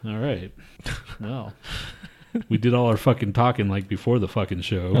All right. Well, we did all our fucking talking like before the fucking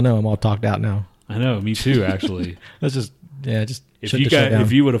show. I know, I'm all talked out now. I know, me too, actually. Let's just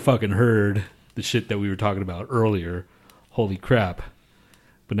if you would have fucking heard the shit that we were talking about earlier, holy crap.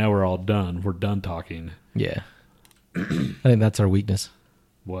 But now we're all done. We're done talking. Yeah. I think that's our weakness.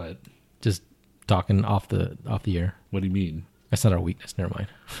 What? Just talking off the air. What do you mean? That's not our weakness. Never mind.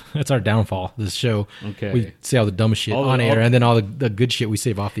 That's our downfall. This show. Okay. We say all the dumb shit on air, and then all the good shit we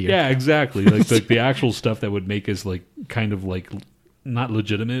save off the air. Yeah, exactly. Like the actual stuff that would make us like kind of like not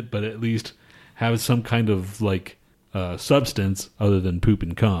legitimate, but at least have some kind of like substance other than poop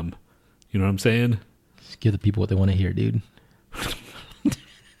and cum. You know what I'm saying? Just give the people what they want to hear, dude.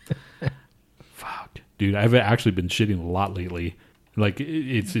 Fuck, dude. I've actually been shitting a lot lately. Like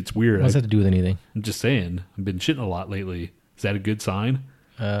it's weird. What does that have to do with anything? I'm just saying. I've been shitting a lot lately. Is that a good sign?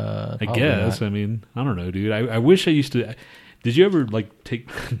 I guess. Not. I mean, I don't know, dude. I wish I used to. Did you ever like take?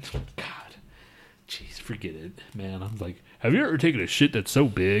 God, jeez, forget it, man. I'm like, have you ever taken a shit that's so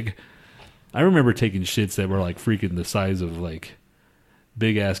big? I remember taking shits that were like freaking the size of like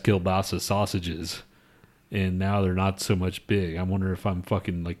big ass kielbasa sausages, and now they're not so much big. I wonder if I'm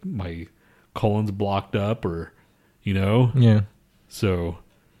fucking like my colon's blocked up or, you know? Yeah. So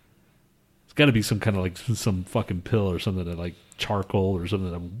it's got to be some kind of like some fucking pill or something that like charcoal or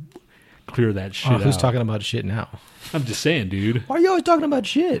something to clear that shit out. Who's talking about shit now? I'm just saying, dude. Why are you always talking about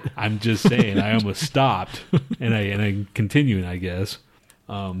shit? I'm just saying. I almost stopped and I'm continuing, I guess.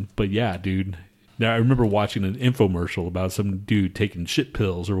 But yeah, dude. Now I remember watching an infomercial about some dude taking shit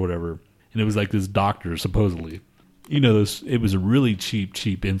pills or whatever, and it was like this doctor supposedly. You know, it was a really cheap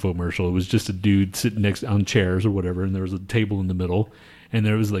infomercial. It was just a dude sitting next on chairs or whatever, and there was a table in the middle, and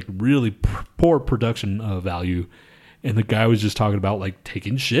there was like really poor production value, and the guy was just talking about like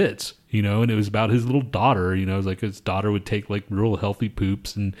taking shits, you know, and it was about his little daughter. You know, it was like his daughter would take like real healthy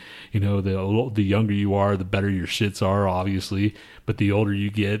poops, and you know, the younger you are, the better your shits are, obviously, but the older you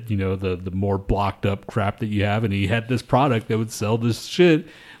get, you know, the more blocked up crap that you have. And he had this product that would sell this shit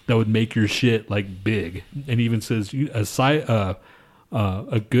that would make your shit like big, and he even says a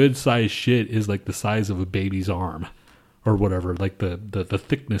good size shit is like the size of a baby's arm, or whatever, like the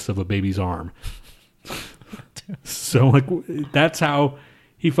thickness of a baby's arm. So like that's how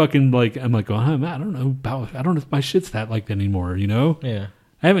he fucking like. I'm like, oh, I don't know if my shit's that like that anymore. You know? Yeah.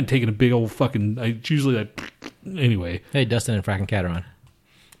 I haven't taken a big old fucking. It's usually like anyway. Hey, Dustin and Fracking Cat are on.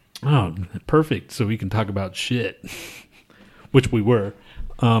 Oh, perfect. So we can talk about shit, which we were.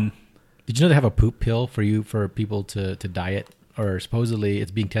 Did you know they have a poop pill for people to diet, or supposedly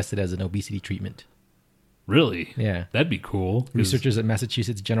it's being tested as an obesity treatment? Really? Yeah. That'd be cool. Researchers at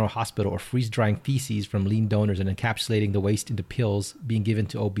Massachusetts General Hospital are freeze-drying feces from lean donors and encapsulating the waste into pills being given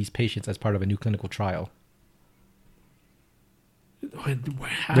to obese patients as part of a new clinical trial.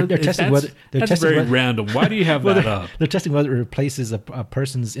 They're testing whether... That's very random. Why do you have that up? They're testing whether it replaces a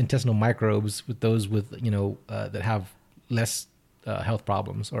person's intestinal microbes with those with, you know, that have less health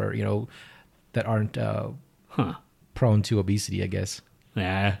problems, or, you know, that aren't prone to obesity, I guess.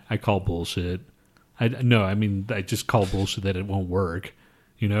 Nah, I call bullshit. I just call bullshit that it won't work.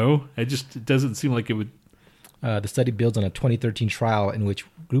 You know? It doesn't seem like it would... The study builds on a 2013 trial in which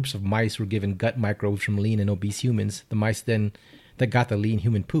groups of mice were given gut microbes from lean and obese humans. The mice then that got the lean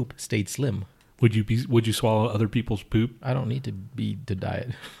human poop stayed slim. Would you swallow other people's poop? I don't need to diet.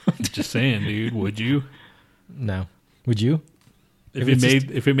 Just saying, dude. Would you? No. Would you?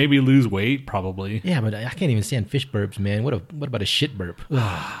 If it made me lose weight, probably. Yeah, but I can't even stand fish burps, man. What about a shit burp?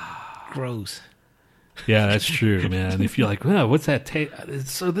 Gross. Yeah, that's true, man. If you're like, oh, what's that taste?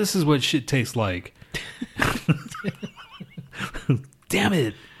 So this is what shit tastes like. Damn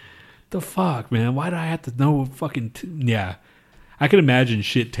it. The fuck, man. Why do I have to know fucking... Yeah. I can imagine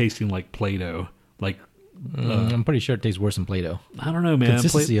shit tasting like Play-Doh. Like, I'm pretty sure it tastes worse than Play-Doh. I don't know, man.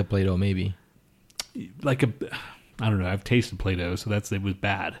 Consistency of Play-Doh, maybe. I don't know. I've tasted Play-Doh, so it was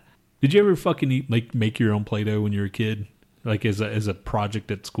bad. Did you ever fucking make your own Play-Doh when you were a kid? Like as a project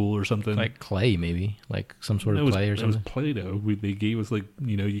at school or something? Like clay, maybe. Like some sort of clay or something? It was Play-Doh. They gave us like,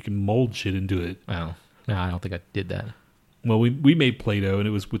 you know, you can mold shit into it. Oh. No, I don't think I did that. Well, we made Play-Doh, and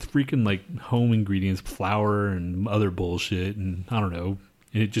it was with freaking like home ingredients, flour and other bullshit, and I don't know.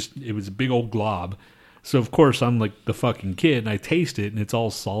 And it was a big old glob. So of course I'm like the fucking kid, and I taste it, and it's all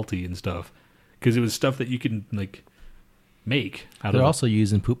salty and stuff, because it was stuff that you can like make. They're also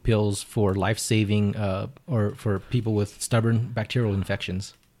using poop pills for life-saving, or for people with stubborn bacterial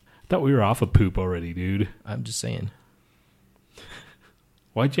infections. I thought we were off of poop already, dude. I'm just saying.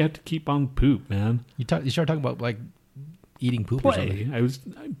 Why'd you have to keep on poop, man? You start talking about like eating poop or something. I was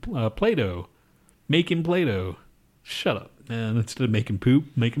Play-Doh, making Play-Doh. Shut up, man. Instead of making poop,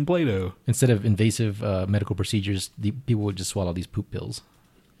 making Play-Doh. Instead of invasive medical procedures, people would just swallow these poop pills.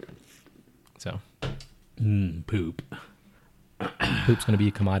 So. Poop. Poop's going to be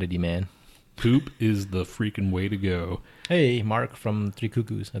a commodity, man. Poop is the freaking way to go. Hey, Mark from Three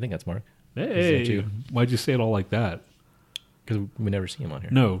Cuckoos. I think that's Mark. Hey, why'd you say it all like that? Because we never see him on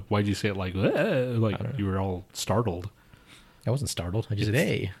here. No, why'd you say it like you were all startled? I wasn't startled. I just said,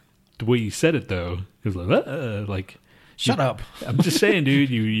 hey. The way you said it, though, it was like... Shut up. I'm just saying,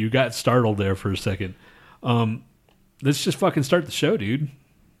 dude, you got startled there for a second. Let's just fucking start the show, dude.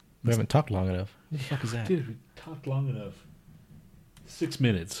 We haven't talked long enough. What the fuck is that? Dude, we talked long enough. 6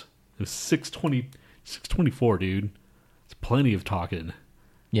 minutes. It was 6:24, dude. It's plenty of talking.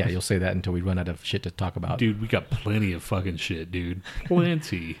 Yeah, you'll say that until we run out of shit to talk about. Dude, we got plenty of fucking shit, dude.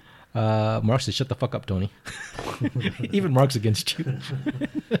 Plenty. Mark says, shut the fuck up, Tony. Even Mark's against you.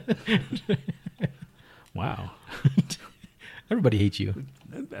 Wow. Everybody hates you.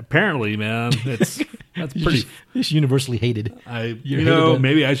 Apparently, man. That's pretty... Just universally hated.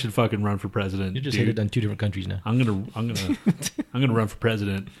 Maybe I should fucking run for president. You're just hated on 2 different countries now. I'm gonna run for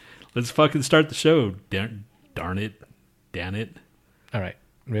president. Let's fucking start the show. Darn it. Damn it. All right.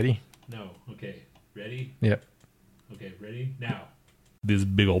 Ready? No. Okay. Ready? Yep. Okay. Ready? Now. This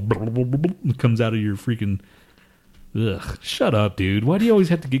big old comes out of your freaking... Ugh. Shut up, dude. Why do you always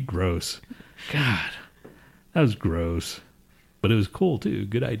have to get gross? God. That was gross. But it was cool, too.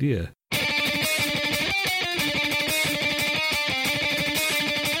 Good idea.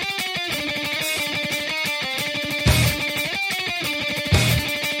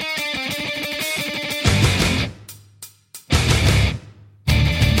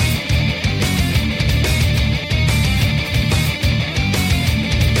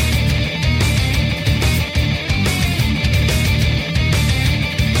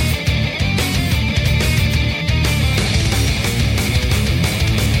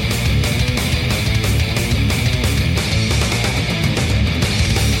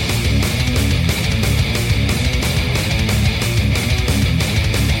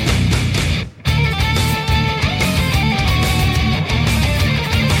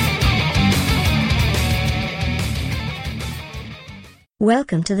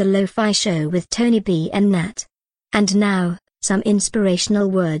 Welcome to the Lo-Fi Show with Tony B and Nat. And now, some inspirational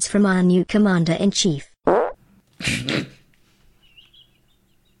words from our new Commander-in-Chief. All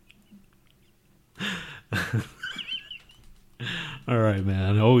right,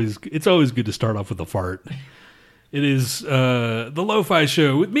 man. It's always good to start off with a fart. It is the Lo-Fi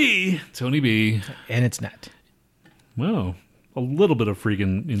Show with me, Tony B. And it's Nat. Wow. A little bit of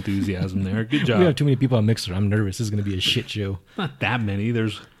freaking enthusiasm there. Good job. We have too many people on Mixer. I'm nervous. This is going to be a shit show. Not that many.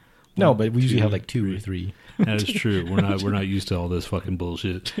 There's but we usually have like 2 or 3. That is true. We're not used to all this fucking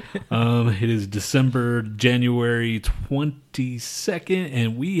bullshit. It is January 22nd,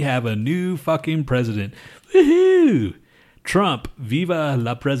 and we have a new fucking president. Woohoo! Trump. Viva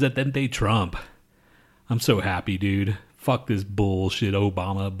la Presidente Trump. I'm so happy, dude. Fuck this bullshit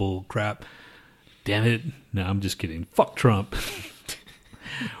Obama bull crap. Damn it. No, I'm just kidding. Fuck Trump.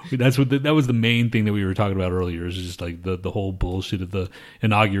 That was the main thing that we were talking about earlier, is just like the whole bullshit of the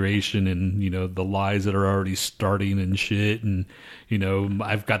inauguration and, the lies that are already starting and shit. And,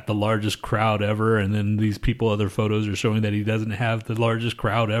 I've got the largest crowd ever. And then these other photos are showing that he doesn't have the largest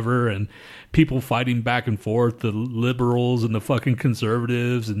crowd ever. And people fighting back and forth, the liberals and the fucking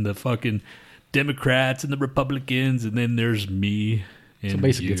conservatives and the fucking Democrats and the Republicans. And then there's me. So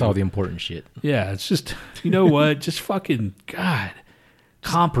basically, it's all the important shit. Yeah, it's just, you know what? Just fucking, God,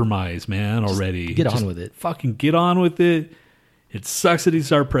 compromise, man, already. Get on with it. Fucking get on with it. It sucks that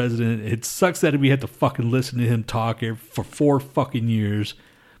he's our president. It sucks that we have to fucking listen to him talk for 4 fucking years.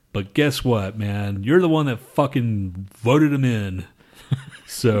 But guess what, man? You're the one that fucking voted him in.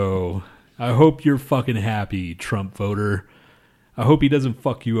 So I hope you're fucking happy, Trump voter. I hope he doesn't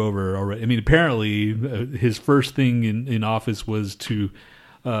fuck you over already. I mean, apparently his first thing in office was to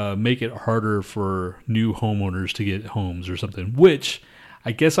make it harder for new homeowners to get homes or something, which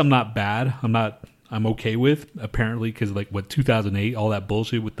I guess I'm not bad. I'm okay with, apparently, because 2008, all that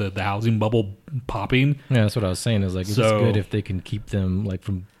bullshit with the housing bubble popping. Yeah, that's what I was saying. Is it's good if they can keep them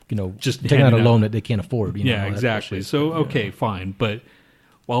from just taking out a loan that they can't afford. Yeah, exactly. So okay, fine, but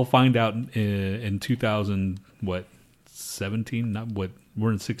I'll find out in 2017. Not what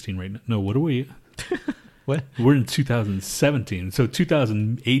we're in 16 right now. No, what are we? What? We're in 2017. So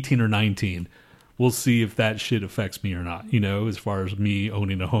 2018 or 19. We'll see if that shit affects me or not, as far as me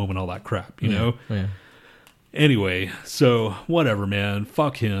owning a home and all that crap, know? Yeah. Anyway, so whatever, man.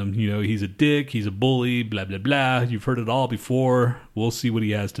 Fuck him. He's a dick. He's a bully, blah, blah, blah. You've heard it all before. We'll see what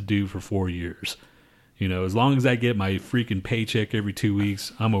he has to do for 4 years. You know, as long as I get my freaking paycheck every 2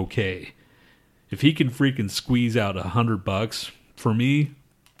 weeks, I'm okay. If he can freaking squeeze out $100 for me,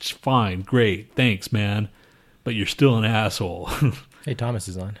 it's fine, great, thanks, man. But you're still an asshole. Hey, Thomas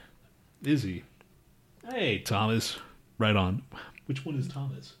is on. Is he? Hey, Thomas. Right on. Which one is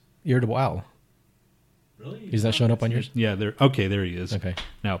Thomas? Irritable Owl. Really? He's not showing up on yours? Yeah, okay, there he is. Okay.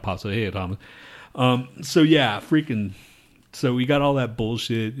 Now it pops up. Hey, Thomas. So yeah, freaking. So we got all that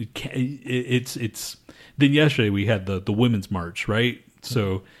bullshit. It's. Then yesterday we had the women's march, right?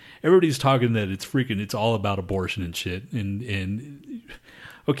 So everybody's talking that it's all about abortion and shit, and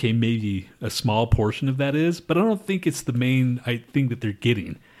okay, maybe a small portion of that is, but I don't think it's the main thing that they're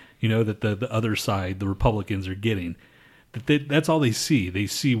getting. You know, that the other side, the Republicans, are getting. That's all they see. They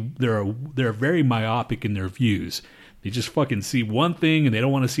see they're very myopic in their views. They just fucking see one thing and they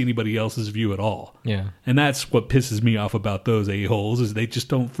don't want to see anybody else's view at all. Yeah. And that's what pisses me off about those a-holes is they just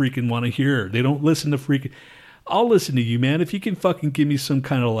don't freaking want to hear. They don't listen to freaking... I'll listen to you, man. If you can fucking give me some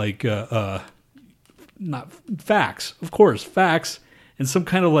kind of like... not facts. Of course, facts. And some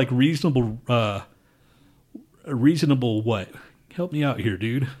kind of like reasonable what? Help me out here,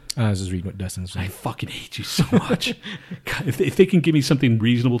 dude. I was just reading what Dustin's saying. I fucking hate you so much. God, if they can give me something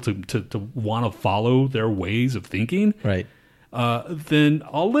reasonable to want to follow their ways of thinking, Right. Then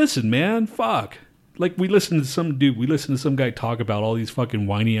I'll listen, man. Fuck. Like we listened to some guy talk about all these fucking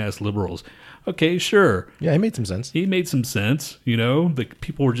whiny ass liberals. Okay, sure. Yeah, it made some sense. He made some sense, you know. The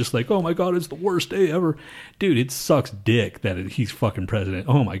people were just like, "Oh my god, it's the worst day ever." Dude, it sucks dick that he's fucking president.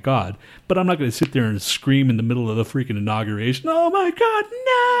 Oh my god. But I'm not going to sit there and scream in the middle of the freaking inauguration, "Oh my god,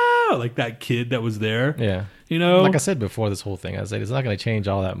 no!" Like that kid that was there. Yeah. You know, like I said before this whole thing, I said it's not going to change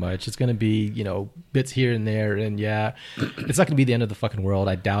all that much. It's going to be, you know, bits here and there, and yeah, it's not going to be the end of the fucking world.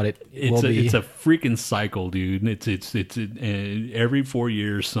 I doubt it. It's a freaking cycle, dude. It's every 4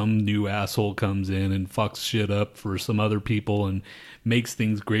 years some new asshole comes in and fucks shit up for some other people and makes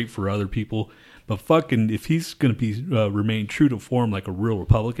things great for other people. But fucking, if he's going to be remain true to form like a real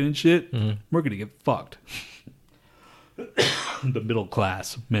Republican and shit, we're going to get fucked. The middle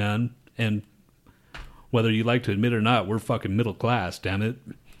class, man, and whether you like to admit it or not, we're fucking middle class, damn it.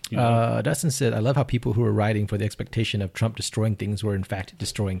 You know? Dustin said, I love how people who are writing for the expectation of Trump destroying things were in fact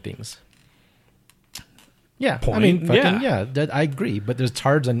destroying things. Yeah, Point. I mean, fucking, Yeah. I agree. But there's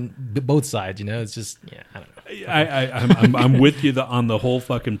tards on both sides, you know? It's just, yeah, I don't know. I'm with you on the whole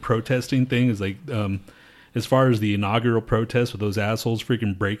fucking protesting thing. Is like, as far as the inaugural protest with those assholes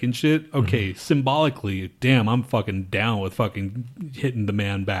freaking breaking shit, okay, symbolically, damn, I'm fucking down with fucking hitting the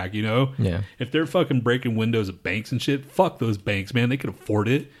man back, you know? Yeah. If they're fucking breaking windows of banks and shit, fuck those banks, man. They could afford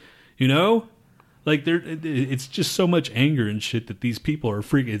it, you know? Like, it's just so much anger and shit that these people are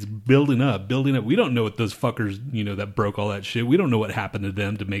freaking, it's building up. We don't know what those fuckers, you know, that broke all that shit. We don't know what happened to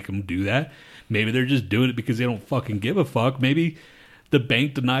them to make them do that. Maybe they're just doing it because they don't fucking give a fuck. Maybe the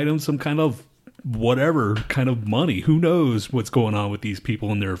bank denied them some kind of whatever kind of money. Who knows what's going on with these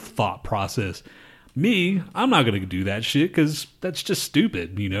people and their thought process. Me, I'm not going to do that shit because that's just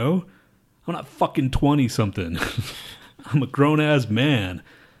stupid, you know? I'm not fucking 20-something. I'm a grown-ass man.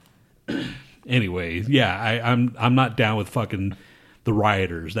 Anyway, yeah, I'm not down with fucking the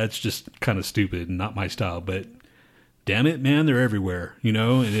rioters. That's just kind of stupid and not my style. But damn it, man, they're everywhere, you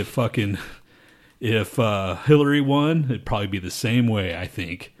know? And if Hillary won, it'd probably be the same way, I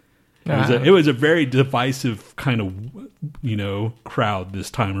think. It was a very divisive kind of, you know, crowd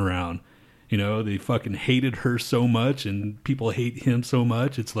this time around. You know, they fucking hated her so much and people hate him so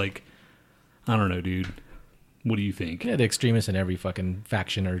much. It's like, I don't know, dude. What do you think? Yeah, the extremists in every fucking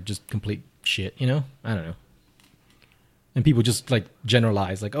faction are just complete shit, you know? I don't know. And people just like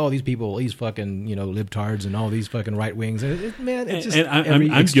generalize, like, oh, these people, these fucking, you know, libtards and all these fucking right wings. Man, it's just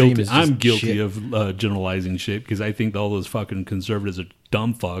I'm guilty of generalizing shit because I think all those fucking conservatives are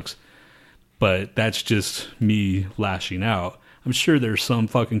dumb fucks. But that's just me lashing out. I'm sure there's some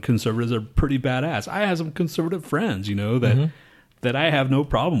fucking conservatives that are pretty badass. I have some conservative friends, you know, that I have no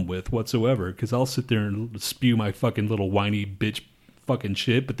problem with whatsoever because I'll sit there and spew my fucking little whiny bitch fucking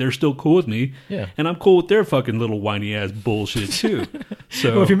shit, but they're still cool with me. Yeah. And I'm cool with their fucking little whiny ass bullshit too.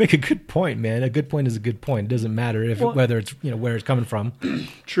 So well, if you make a good point, man, a good point is a good point. It doesn't matter whether it's, you know, where it's coming from.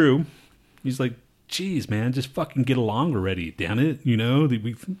 True. He's like, geez, man, just fucking get along already, damn it. You know,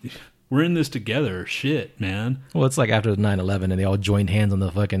 we're in this together. Shit, man. Well, it's like after 9/11 and they all joined hands on the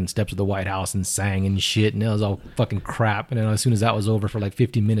fucking steps of the White House and sang and shit, and it was all fucking crap. And then as soon as that was over for like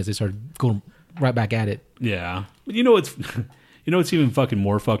 15 minutes, they started going right back at it. Yeah. But you know what's even fucking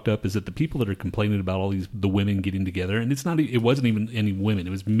more fucked up is that the people that are complaining about all the women getting together, and it wasn't even any women, it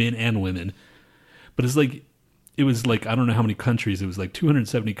was men and women. But it's like, it was like, I don't know how many countries. It was like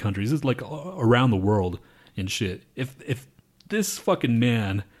 270 countries. It's like around the world and shit. If this fucking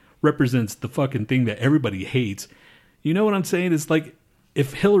man represents the fucking thing that everybody hates, you know what I'm saying? It's like,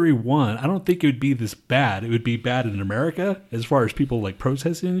 if Hillary won, I don't think it would be this bad. It would be bad in America as far as people like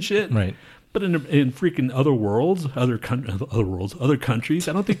protesting and shit. Right. But in freaking other countries,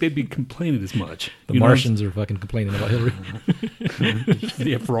 I don't think they'd be complaining as much. The Martians are fucking complaining about Hillary.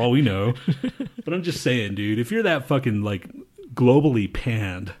 Yeah, for all we know. But I'm just saying, dude, if you're that fucking like globally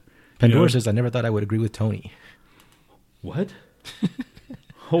panned. Pandora says, I never thought I would agree with Tony. What?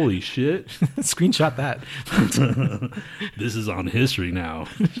 Holy shit. Screenshot that. This is on history now.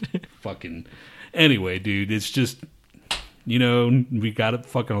 Fucking. Anyway, dude, it's just, you know, we got it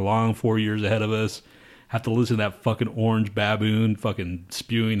fucking a long 4 years ahead of us. Have to listen to that fucking orange baboon fucking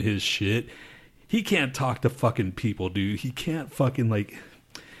spewing his shit. He can't talk to fucking people, dude. He can't fucking like,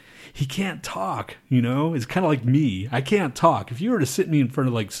 he can't talk, you know? It's kind of like me. I can't talk. If you were to sit me in front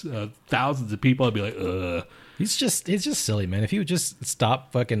of like thousands of people, I'd be like, ugh. It's just silly, man. If you would just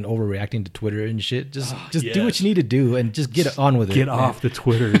stop fucking overreacting to Twitter and shit, just yes. do what you need to do and just get on with it. Get off the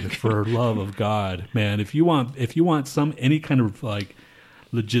Twitter for love of God, man. If you want any kind of like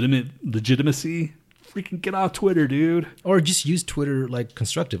legitimacy, freaking get off Twitter, dude. Or just use Twitter like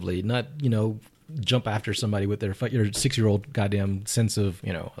constructively, not, you know, jump after somebody with your 6-year-old goddamn sense of,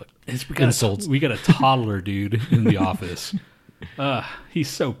 you know, insults. We got a toddler dude in the office. He's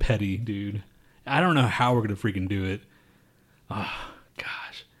so petty, dude. I don't know how we're going to freaking do it. Oh,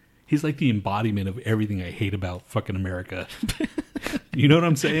 gosh. He's like the embodiment of everything I hate about fucking America. You know what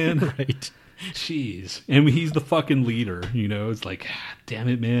I'm saying? Right. Jeez. And he's the fucking leader, you know? It's like, damn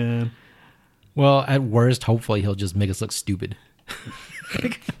it, man. Well, at worst, hopefully he'll just make us look stupid.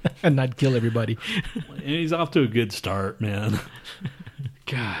 And not kill everybody. And he's off to a good start, man.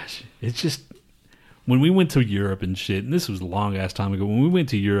 Gosh. It's just... When we went to Europe and shit, and this was a long ass time ago, when we went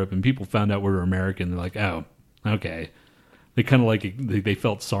to Europe and people found out we were American, they're like, oh, okay. They kind of like, they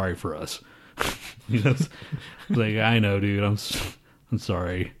felt sorry for us. You know, it's like, I know, dude, I'm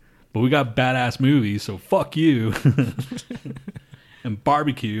sorry. But we got badass movies, so fuck you. And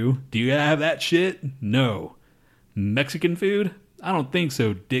barbecue, do you have that shit? No. Mexican food? I don't think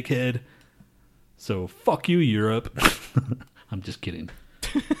so, dickhead. So fuck you, Europe. I'm just kidding.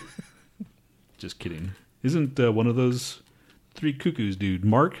 Just kidding. Isn't one of those Three Cuckoos dude,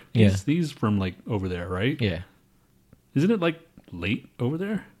 Mark? Yeah. He's from like over there, right? Yeah. Isn't it like late over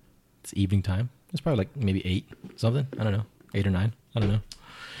there? It's evening time. It's probably like maybe 8 something. I don't know. 8 or 9. I don't know.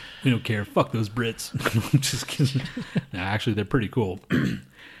 We don't care. Fuck those Brits. I'm just kidding. Nah, actually, they're pretty cool.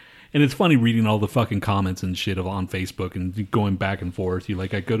 And it's funny reading all the fucking comments and shit on Facebook and going back and forth.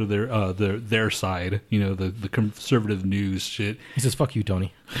 I go to their side, you know, the conservative news shit. He says, fuck you,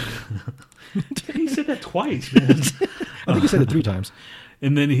 Tony. He said that twice, man. I think he said it 3 times.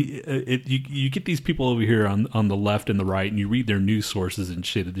 And then you get these people over here on the left and the right, and you read their news sources and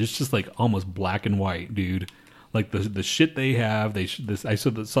shit. It's just like almost black and white, dude. Like the shit they have. I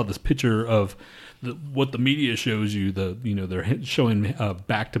saw this picture of what the media shows you. They're showing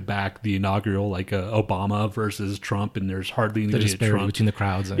back to back the inaugural, like Obama versus Trump, and there's hardly anybody at Trump between the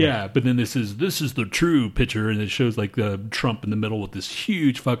crowds. Yeah, but then this is the true picture, and it shows like Trump in the middle with this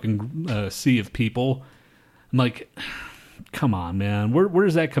huge fucking sea of people. I'm like, come on, man, where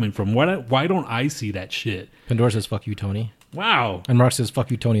is that coming from? Why don't I see that shit? Pandora says, fuck you, Tony. Wow. And Mark says,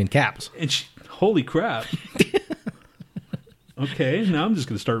 fuck you, Tony, in caps. And holy crap. Okay, now I'm just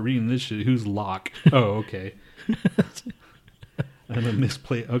going to start reading this shit. Who's Locke? Oh, okay. I'm a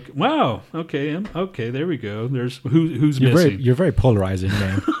misplay. Okay. Wow. Okay. Okay. There we go. There's who's missing. You're very polarizing,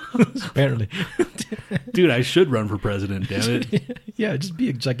 man. Apparently, dude, I should run for president. Damn it. Yeah, just be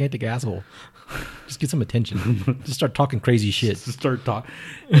a gigantic asshole. Just get some attention. Just start talking crazy shit. Just start talking.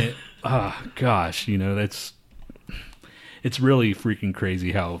 Gosh, you know it's really freaking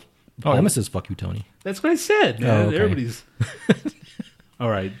crazy how. Oh, Emma says, fuck you, Tony. That's what I said, man. Oh, okay. Everybody's...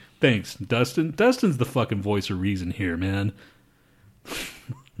 All right. Thanks, Dustin. Dustin's the fucking voice of reason here, man.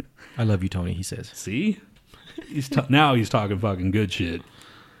 I love you, Tony, he says. See? Now he's talking fucking good shit.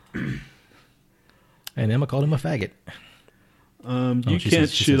 And Emma called him a faggot. You can't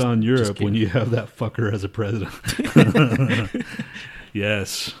shit on Europe when you have that fucker as a president.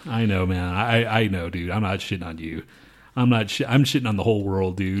 Yes, I know, man. I know, dude. I'm not shitting on you. I'm shitting on the whole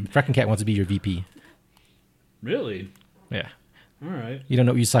world, dude. Fracking Cat wants to be your VP. Really? Yeah. All right. You don't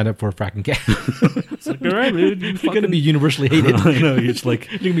know what you signed up for, fracking cat. It's like, all right, dude. You're You're gonna be universally hated. I know. It's like,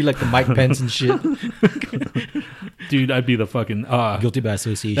 You're gonna be like the Mike Pence and shit. dude, I'd be the fucking Guilty by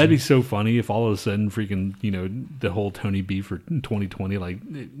association. That'd be so funny if all of a sudden freaking, the whole Tony B for 2020,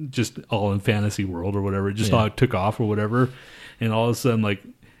 like just all in fantasy world or whatever, just all took off or whatever. And all of a sudden, like,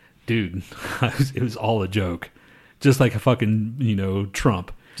 dude, it was all a joke. Just like a fucking,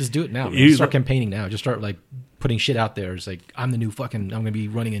 Trump. Just do it now. Man. Start campaigning now. Just start like putting shit out there. It's like, I'm going to be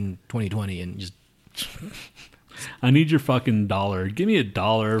running in 2020 and just. I need your fucking dollar. Give me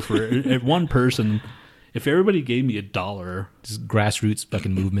 $1 for one person. If everybody gave me $1. Just grassroots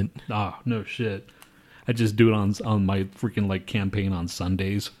fucking movement. No shit. I just do it on my freaking like campaign on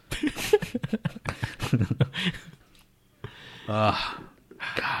Sundays.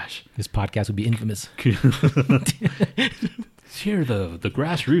 Gosh. This podcast would be infamous. Hear the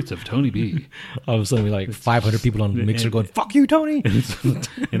grassroots of Tony B. All of a sudden, we like 500 people on the mixer going, "Fuck you, Tony!"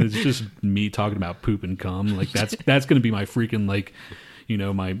 And it's just me talking about poop and cum. Like that's going to be my freaking like,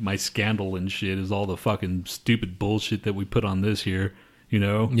 my scandal and shit is all the fucking stupid bullshit that we put on this here.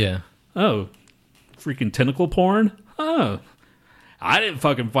 Yeah. Oh, freaking tentacle porn. Oh, I didn't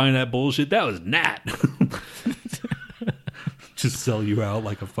fucking find that bullshit. That was Nat. Just sell you out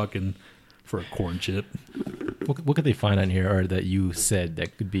like a fucking for a corn chip. What could they find on here or that you said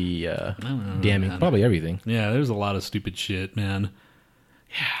that could be damning? Man. Probably everything. Yeah, there's a lot of stupid shit, man.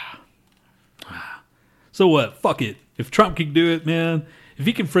 Yeah. So what? Fuck it. If Trump can do it, man, if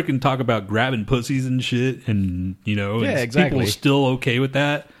he can freaking talk about grabbing pussies and shit and, and exactly. people are still okay with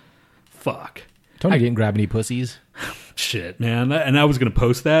that, fuck. Tony didn't grab any pussies. Shit, man. And I was going to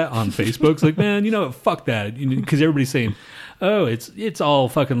post that on Facebook. It's like, man, fuck that. Because everybody's saying, oh, it's all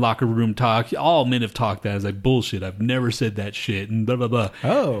fucking locker room talk. All men have talked that. It's like, bullshit. I've never said that shit. And blah, blah, blah.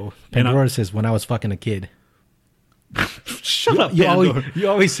 Oh. Pandora says, when I was fucking a kid. Shut up, you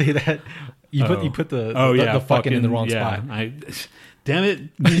always say that. You put the fucking in the wrong spot. Damn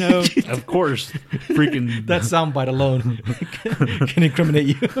it. Of course. Freaking. That soundbite alone can incriminate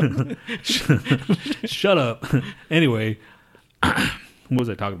you. Shut up. Anyway, what was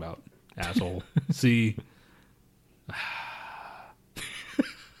I talking about? Asshole. See.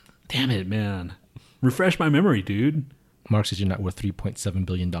 Damn it, man. Refresh my memory, dude. Mark says you're not worth $3.7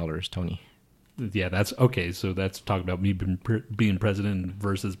 billion, Tony. Yeah, that's okay. So that's talking about me being president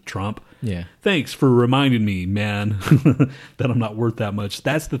versus Trump. Yeah. Thanks for reminding me, man, that I'm not worth that much.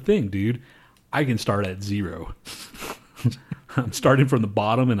 That's the thing, dude. I can start at 0. I'm starting from the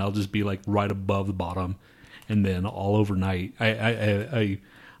bottom, and I'll just be like right above the bottom, and then all overnight.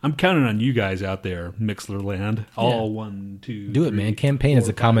 I'm counting on you guys out there, Mixler land. All 1, 2. Do it, man. Campaign is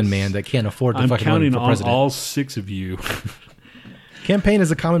a common man that can't afford to fucking run for president. I'm counting on all 6 of you. Campaign is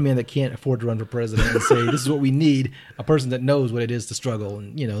a common man that can't afford to run for president and say, this is what we need. A person that knows what it is to struggle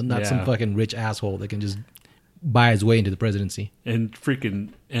and, not some fucking rich asshole that can just buy his way into the presidency. And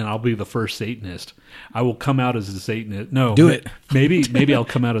I'll be the first Satanist. I will come out as a Satanist. No. Do it. Maybe I'll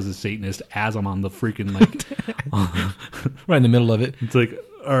come out as a Satanist as I'm on the freaking right in the middle of it. It's like,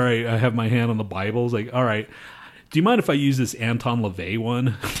 all right, I have my hand on the Bible. It's like, all right, do you mind if I use this Anton LaVey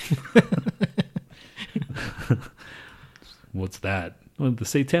one? What's that? Well, the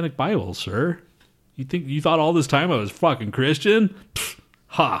Satanic Bible, sir. You thought all this time I was fucking Christian? Pfft,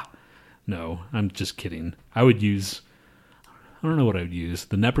 ha! No, I'm just kidding. I don't know what I would use.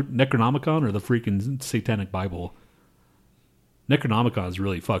 The Necronomicon or the freaking Satanic Bible? Necronomicon is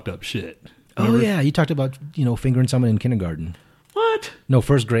really fucked up shit. Remember? Oh yeah, you talked about fingering someone in kindergarten. What? No,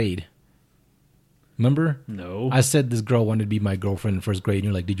 first grade. Remember? No. I said this girl wanted to be my girlfriend in first grade, and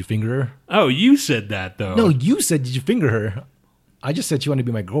you're like, did you finger her? Oh, you said that, though. No, you said, did you finger her? I just said she wanted to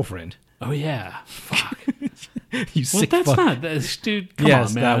be my girlfriend. Oh, yeah. Fuck. You sick fuck. Dude, come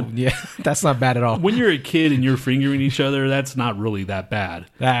on, man. That's not bad at all. When you're a kid and you're fingering each other, that's not really that bad.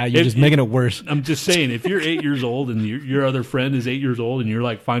 You're just making it worse. I'm just saying, if you're 8 years old and your other friend is 8 years old and you're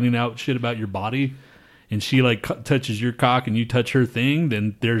like finding out shit about your body and she like touches your cock and you touch her thing,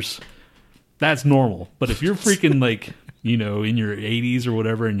 then that's normal. But if you're freaking like, in your 80s or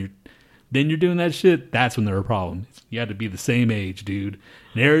whatever and you're doing that shit, that's when there's a problem. You had to be the same age, dude.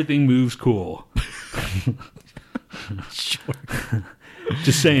 And everything moves cool. Sure.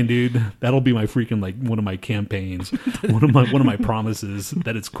 Just saying, dude. That'll be my freaking like one of my campaigns. one of my promises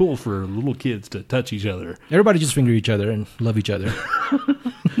that it's cool for little kids to touch each other. Everybody just finger each other and love each other.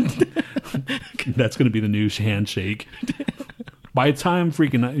 That's going to be the new handshake. By the time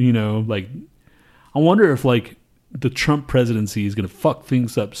freaking, like, I wonder if like the Trump presidency is going to fuck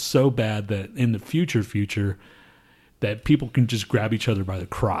things up so bad that in the future that people can just grab each other by the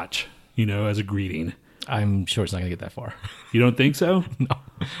crotch, as a greeting. I'm sure it's not going to get that far. You don't think so? No.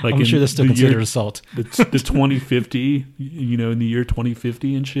 Like I'm sure that's still considered assault. The 2050, in the year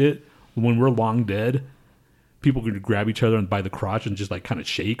 2050 and shit, when we're long dead, people are going to grab each other by the crotch and just like kind of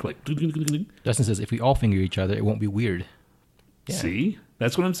shake. Like, Justin says, if we all finger each other, it won't be weird. Yeah. See?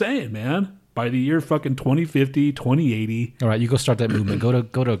 That's what I'm saying, man. By the year fucking 2050, 2080. All right, you go start that movement. Go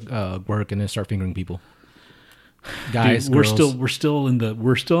to work and then start fingering people. Guys, dude, we're still in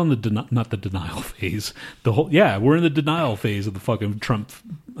the not the denial phase. We're in the denial phase of the fucking Trump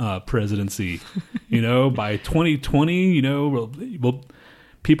presidency. By 2020,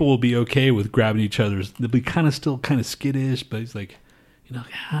 people will be okay with grabbing each other's. They'll be still kind of skittish, but it's like,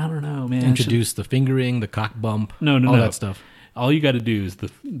 I don't know, man. Introduce the fingering, the cock bump, all that stuff. All you got to do is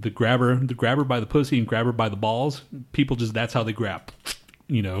the grabber by the pussy and grab her by the balls. People that's how they grab,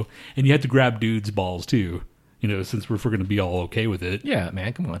 and you have to grab dudes' balls too, since we're going to be all okay with it. Yeah,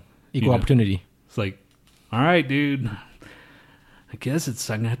 man, come on, equal opportunity. It's like, all right, dude. I guess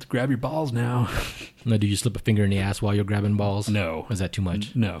I'm gonna have to grab your balls now. No, do you slip a finger in the ass while you're grabbing balls? No. Is that too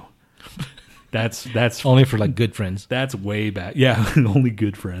much? No. That's only for like good friends. That's way back. Yeah, only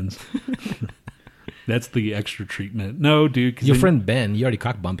good friends. That's the extra treatment. No, dude. Your friend Ben, you already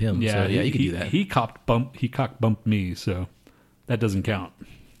cock bump him. Yeah, so yeah, you can do that. He cock bumped me, so that doesn't count.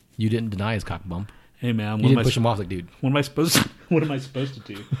 You didn't deny his cock bump. Hey man, you didn't push him off like, dude. What am I supposed to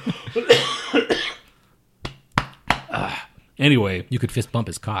do? Anyway, you could fist bump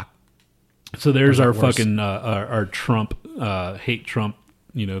his cock. So there's our fucking our Trump hate Trump.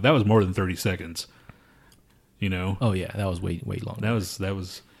 That was more than 30 seconds. Oh yeah, that was way long. That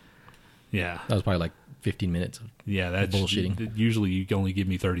was. Yeah, that was probably like 15 minutes. That's bullshitting. Usually you can only give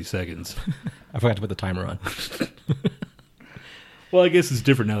me 30 seconds. I forgot to put the timer on. Well, I guess it's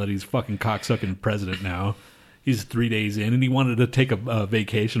different now that he's fucking cocksucking president now. He's 3 days in and he wanted to take a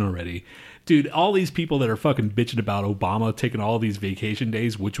vacation already. Dude, all these people that are fucking bitching about Obama taking all these vacation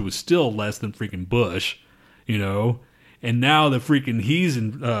days, which was still less than freaking Bush, and now he's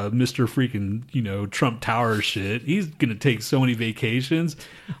in Mr. freaking, Trump Tower shit. He's going to take so many vacations.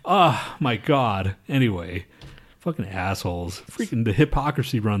 Oh, my God. Anyway, fucking assholes. Freaking the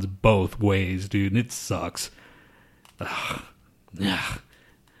hypocrisy runs both ways, dude, and it sucks. Ugh.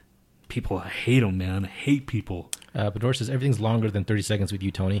 People, I hate them, man. I hate people. Bador says, everything's longer than 30 seconds with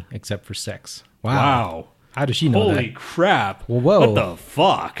you, Tony, except for sex. Wow. How does she know that? Holy crap. Well, whoa. What the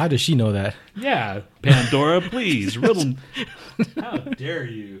fuck? How does she know that? Yeah, Pandora, please. Riddle. How dare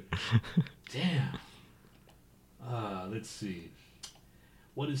you? Damn. Let's see.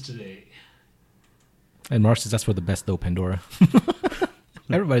 What is today? And Mark says, that's for the best, though, Pandora.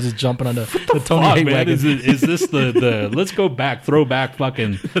 Everybody's just jumping on the Tony hate wagon. Is this the let's go back, throwback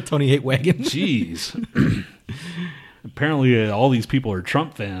fucking... the Tony hate wagon? Jeez. Apparently, all these people are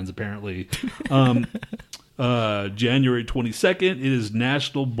Trump fans, apparently. January 22nd, it is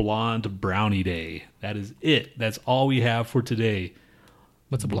National Blonde Brownie Day. That is it. That's all we have for today.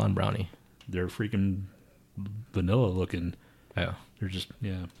 What's a blonde brownie? They're freaking vanilla looking. Oh. They're just,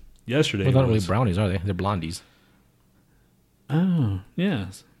 yeah. Yesterday Well, they're not really brownies, are they? They're blondies. Oh, yeah.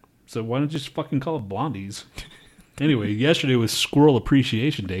 So why don't you just fucking call it blondies? Anyway, yesterday was Squirrel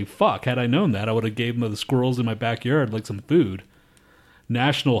Appreciation Day. Fuck, had I known that, I would have gave them the squirrels in my backyard like some food.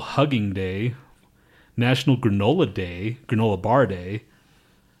 National Hugging Day. National Granola Bar Day.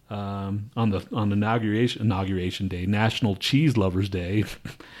 On the inauguration day. National Cheese Lovers Day.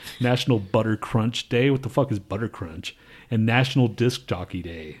 National Butter Crunch Day. What the fuck is Butter Crunch? And National Disc Jockey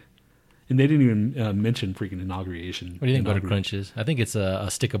Day. And they didn't even mention freaking inauguration. What do you think Butter Crunch is? I think it's a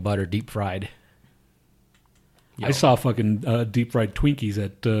stick of butter deep fried. Yo. I saw fucking deep fried Twinkies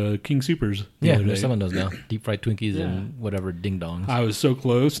at King Supers. Yeah, there's some of those now. Deep fried Twinkies and whatever ding dongs. I was so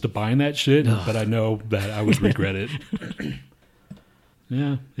close to buying that shit, but I know that I would regret it.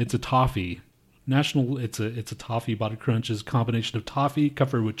 Yeah, it's a toffee. It's a toffee. Butter Crunch is a combination of toffee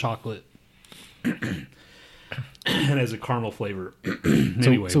covered with chocolate. And has a caramel flavor.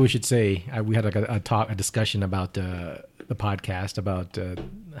 Anyway. So we should say we had like a discussion about the podcast, about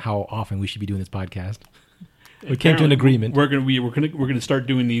how often we should be doing this podcast. We came to an agreement. We're gonna start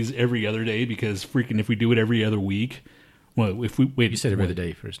doing these every other day because freaking if we do it every other week, well, if we wait, you said every other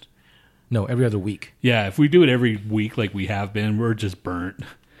day first. No, every other week. Yeah, if we do it every week like we have been, we're just burnt.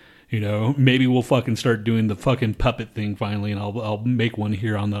 Maybe we'll fucking start doing the fucking puppet thing finally, and I'll make one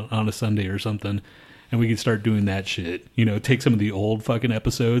here on a Sunday or something, and we can start doing that shit. Take some of the old fucking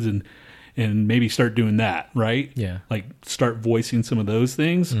episodes and maybe start doing that, right? Yeah, like start voicing some of those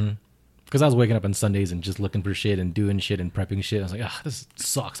things. Mm-hmm. Because I was waking up on Sundays and just looking for shit and doing shit and prepping shit. I was like, this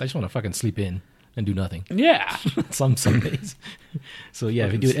sucks. I just want to fucking sleep in. and do nothing. Yeah. Some days. So yeah,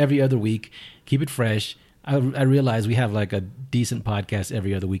 if you do it every other week, keep it fresh. I realize we have like a decent podcast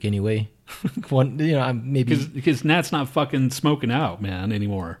every other week anyway. One, maybe because Nat's not fucking smoking out, man,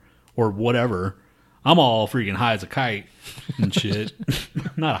 anymore, or whatever. I'm all freaking high as a kite and shit.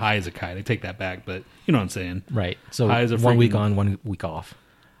 Not high as a kite. I take that back, but you know what I'm saying, right? So high as a 1 week on, 1 week off.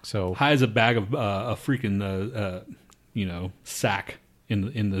 So high as a bag of a freaking sack in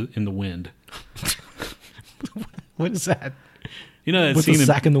the wind. What is that? You know that What's scene a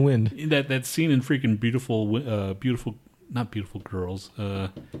sack in the wind? That scene in freaking beautiful, not Beautiful Girls.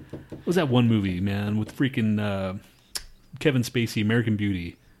 What was that one movie, man, with freaking Kevin Spacey, American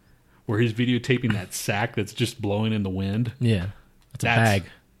Beauty, where he's videotaping that sack that's just blowing in the wind? Yeah, that's a bag.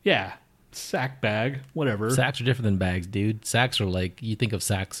 Yeah, sack bag, whatever. Sacks are different than bags, dude. Sacks are like, you think of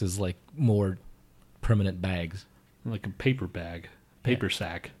sacks as like more permanent bags, like a paper bag,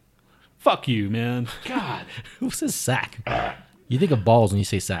 sack. Fuck you, man. God, who says sack? You think of balls when you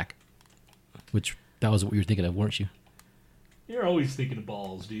say sack, which that was what you were thinking of, weren't you? You're always thinking of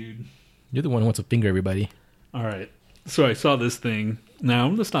balls, dude. You're the one who wants to finger everybody. All right. So I saw this thing. Now,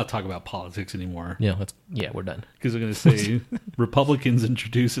 let's not talk about politics anymore. Yeah, we're done. Because I'm going to say Republicans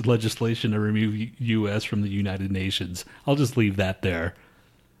introduced legislation to remove U.S. from the United Nations. I'll just leave that there.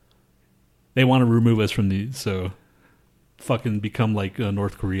 They want to remove us from so fucking become like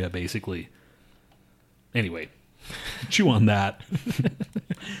North Korea, basically. Anyway. Chew on that.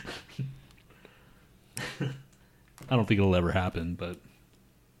 I don't think it'll ever happen, but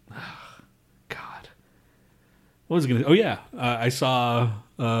God, what was it gonna? Oh yeah, I saw.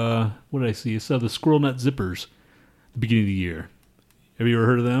 What did I see? I saw the Squirrel Nut Zippers. At the beginning of the year. Have you ever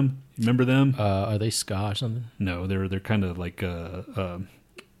heard of them? You remember them? Are they ska or something? No, they're kind of like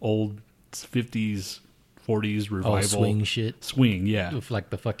old 50s. 40s revival. Oh, swing shit. Swing, yeah. With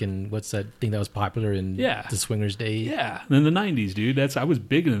like the fucking, what's that thing that was popular in the swingers days? Yeah, in the 90s, dude. I was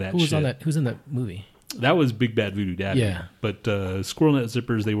big into that shit. Who's in that movie? That was Big Bad Voodoo Daddy. Yeah. But Squirrel Nut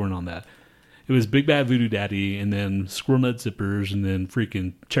Zippers, they weren't on that. It was Big Bad Voodoo Daddy, and then Squirrel Nut Zippers, and then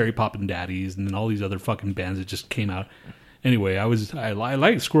freaking Cherry Poppin' Daddies, and then all these other fucking bands that just came out. Anyway, I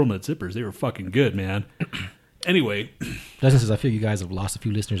liked Squirrel Nut Zippers. They were fucking good, man. Anyway. Justin says, I feel you guys have lost a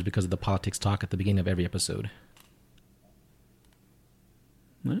few listeners because of the politics talk at the beginning of every episode.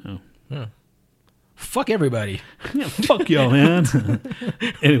 No. Oh. Fuck everybody. Yeah, fuck y'all, man.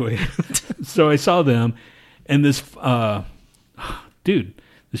 Anyway, so I saw them, and this, dude,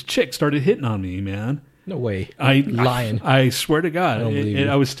 this chick started hitting on me, man. No way. Lying. I swear to God.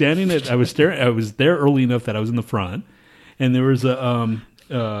 I was there early enough that I was in the front, and there was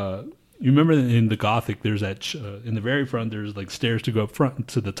you remember in the Gothic, there's that in the very front. There's like stairs to go up front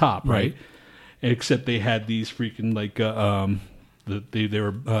to the top, right? Except they had these freaking like they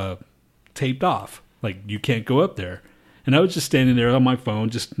were taped off, like you can't go up there. And I was just standing there on my phone,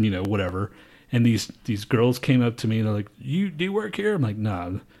 just whatever. And these girls came up to me and they're like, do you work here?" I'm like,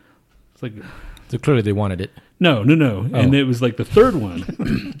 "Nah." It's like, so clearly they wanted it. No. Oh. And it was like the third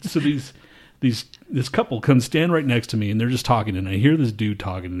one. So this couple comes stand right next to me and they're just talking, and I hear this dude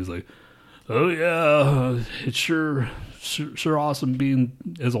talking, and he's like, "Oh yeah, it's sure awesome being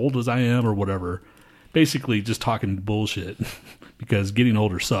as old as I am," or whatever. Basically just talking bullshit because getting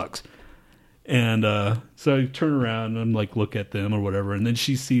older sucks. And so I turn around and I'm like, look at them or whatever. And then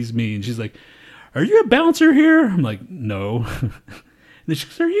she sees me and she's like, "Are you a bouncer here?" I'm like, "No." And then she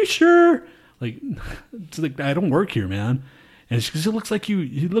goes, "Are you sure?" It's like, "I don't work here, man." And she goes, "It looks like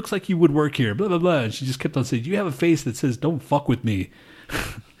you would work here, blah, blah, blah." And she just kept on saying, "You have a face that says, 'Don't fuck with me.'"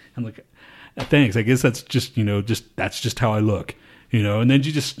 I'm like, "Thanks. I guess that's just, that's just how I look." And then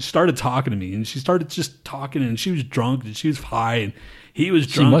she just started talking to me, and she started just talking, and she was drunk, and she was high, and he was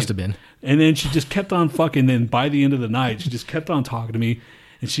drunk. She must have been. And then she just kept on fucking. Then by the end of the night, she just kept on talking to me,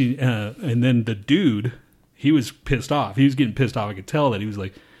 and then the dude, he was pissed off. He was getting pissed off. I could tell that he was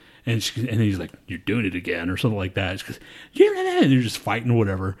like, and he's like, "You're doing it again," or something like that. She goes, "Yeah," and they're just fighting or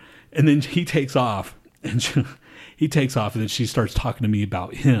whatever. And then he takes off, and then she starts talking to me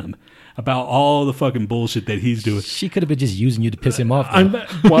about him. About all the fucking bullshit that he's doing. She could have been just using you to piss him off.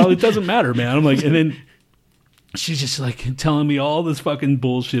 Well, it doesn't matter, man. I'm like, and then she's just like telling me all this fucking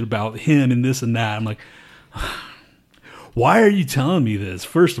bullshit about him and this and that. I'm like, why are you telling me this?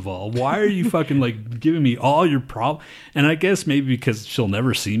 First of all, why are you fucking like giving me all your problems? And I guess maybe because she'll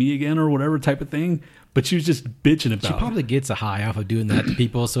never see me again or whatever type of thing. But she was just bitching about it. She probably gets a high off of doing that to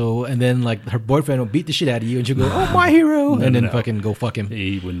people. So, and then like her boyfriend will beat the shit out of you and she'll go, "Oh, my hero." And then fucking go fuck him.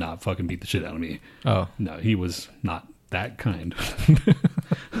 He would not fucking beat the shit out of me. Oh. No, he was not that kind.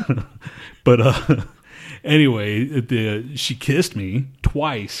 But anyway, she kissed me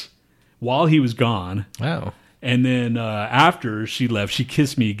twice while he was gone. Wow. And then after she left, she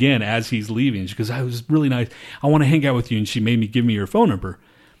kissed me again as he's leaving. She goes, "I was really nice. I want to hang out with you." And she made me give me your phone number.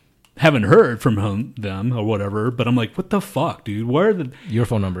 Haven't heard from them or whatever, but I'm like, what the fuck, dude? Where are the... Your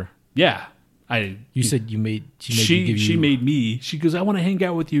phone number. Yeah. You said you made... She made me... She goes, "I want to hang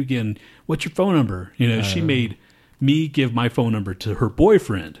out with you again. What's your phone number?" You know, she made me give my phone number to her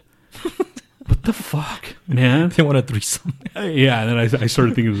boyfriend. What the fuck, man? They want a threesome. Yeah, and then I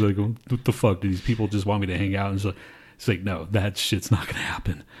started thinking, it was like, what the fuck? Do these people just want me to hang out? And it's like, no, that shit's not going to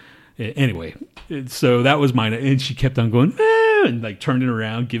happen. Anyway, so that was mine. And she kept on going, and like turning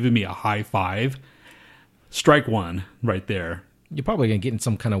around, giving me a high five. Strike one right there. You're probably going to get in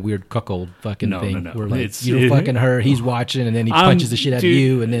some kind of weird cuckold fucking thing. No. Where like, you're fucking her, he's watching, and then he punches the shit out of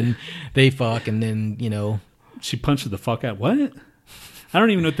you, and then they fuck, and then, you know. She punches the fuck out. What? I don't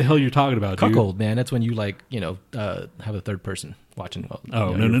even know what the hell you're talking about, dude. Cuckold, man. That's when you like, you know, have a third person watching. Well,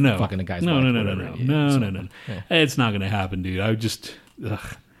 oh, you know, no. Fucking a guy's no. wife. No. Yeah. It's not going to happen, dude.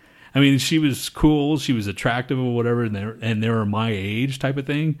 I mean, she was cool. She was attractive or whatever, and they were my age type of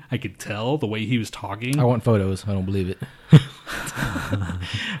thing. I could tell the way he was talking. I want photos. I don't believe it.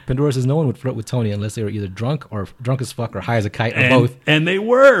 Pandora says no one would flirt with Tony unless they were either drunk as fuck or high as a kite or both. And they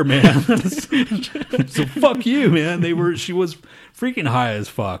were, man. So fuck you, man. She was freaking high as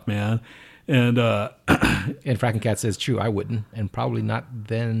fuck, man. And and Fracking Cat says, true, I wouldn't. And probably not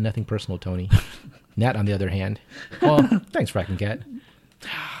then. Nothing personal, Tony. Nat, on the other hand. Well, thanks, Fracking Cat.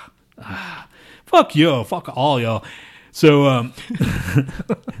 Fuck you. Fuck all y'all. So,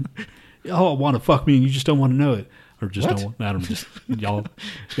 y'all want to fuck me and you just don't want to know it. Or just what? don't want, I don't just,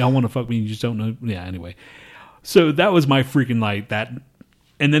 y'all want to fuck me and you just don't know. Yeah, anyway. So that was my freaking night.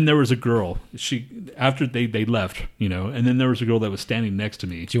 And then there was a girl. After they left, you know, and then there was a girl that was standing next to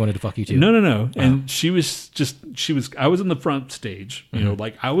me. She wanted to fuck you too? No. Oh. And I was in the front stage, you know,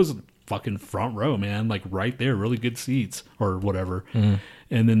 like I was fucking front row, man, like right there, really good seats or whatever. Mm-hmm.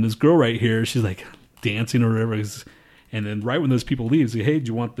 And then this girl right here, she's like dancing or whatever. And then right when those people leave, she's like, "Hey, do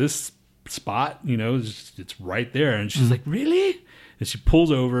you want this spot?" You know, it's right there. And she's like, "Really?" And she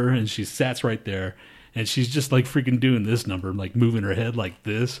pulls over and she sits right there. And she's just like freaking doing this number, like moving her head like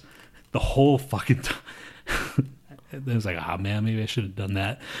this the whole fucking time. And I was like, "Ah, man, maybe I should have done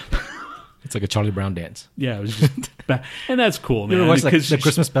that." It's like a Charlie Brown dance. Yeah, it was just bad. And that's cool, man. You ever watch like the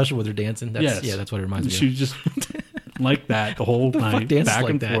Christmas special with her dancing? Yes. Yeah, that's what it reminds me of. She was just like that the whole night, back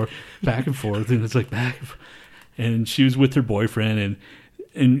and forth, and it's like back. And she was with her boyfriend,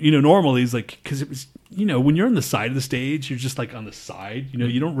 and you know, normally it's like, because it was, you know, when you're on the side of the stage, you're just like on the side. You know,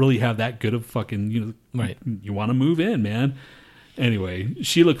 you don't really have that good of fucking, you know, right. You want to move in, man. Anyway,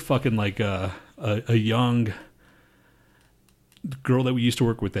 she looked fucking like a young girl that we used to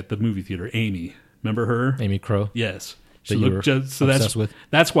work with at the movie theater, Amy. Remember her? Amy Crow. Yes. She looked just obsessed with.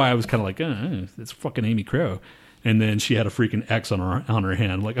 That's why I was kind of like, it's fucking Amy Crow. And then she had a freaking X on her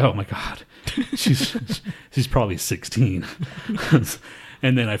hand. I'm like, oh my god, she's probably 16.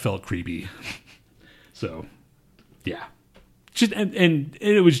 And then I felt creepy. So, yeah. And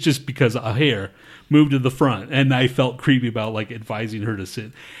it was just because a hair moved to the front, and I felt creepy about like advising her to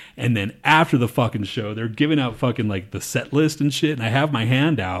sit. And then after the fucking show, they're giving out fucking like the set list and shit, and I have my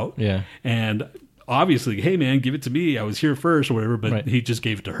hand out. Yeah. And obviously, hey man, give it to me. I was here first or whatever, but he just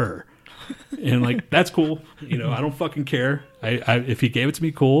gave it to her. And like, that's cool. You know, I don't fucking care. I if he gave it to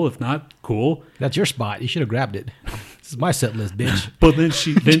me, cool. If not, cool. That's your spot. You should have grabbed it. This is my set list, bitch. But then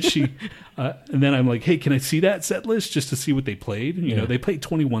she and then I'm like, hey, can I see that set list just to see what they played? And, you know, they played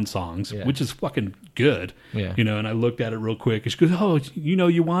 21 songs, which is fucking good. Yeah. You know, and I looked at it real quick, and she goes, oh, you know,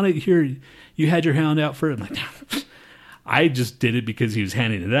 you want it here? You had your hand out for it. I'm like, I just did it because he was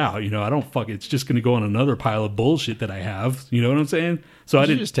handing it out. You know, I don't it's just going to go on another pile of bullshit that I have. You know what I'm saying? So I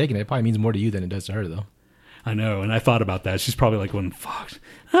didn't just taking it. It probably means more to you than it does to her, though. I know, and I thought about that. She's probably like going, fuck,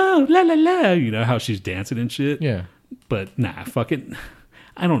 oh, la la la. You know how she's dancing and shit. Yeah. But nah, fuck it.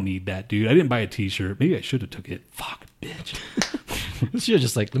 I don't need that, dude. I didn't buy a T-shirt. Maybe I should have took it. Fuck, bitch. She was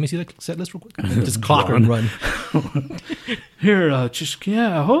just like, let me see the set list real quick. And just clock her and run. Here, oh,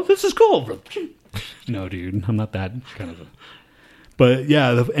 this is cool. No, dude, I'm not that kind of a... But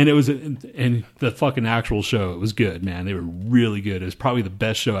yeah, and it was, and the fucking actual show, it was good, man. They were really good. It was probably the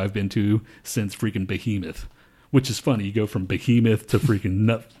best show I've been to since freaking Behemoth, which is funny. You go from Behemoth to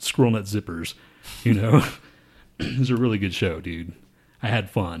freaking Squirrel Nut Zippers, you know? It was a really good show, dude. I had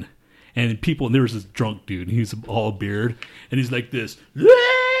fun. And there was this drunk dude, and he's all beard, and he's like this,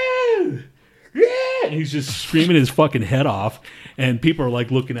 and he's just screaming his fucking head off, and people are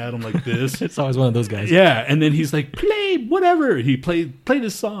like looking at him like this. It's always one of those guys. Yeah, and then he's like, play whatever. He played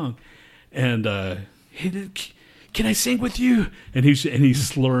his song, and can I sing with you? And he's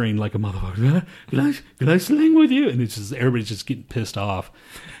slurring like a motherfucker. Can I sing with you? And it's just everybody's just getting pissed off.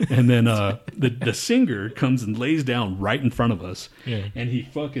 And then the singer comes and lays down right in front of us. Yeah. And he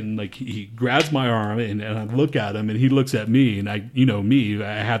fucking he grabs my arm and I look at him and he looks at me and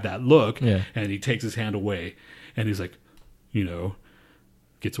I have that look. Yeah. And he takes his hand away and he's like,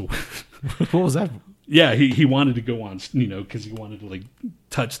 gets away. What was that? Yeah, he wanted to go on, because he wanted to like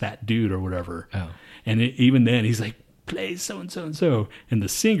touch that dude or whatever. Oh. And even then, he's like, play so and so and so. And the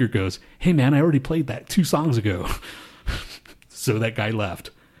singer goes, hey man, I already played that 2 songs ago. So that guy left.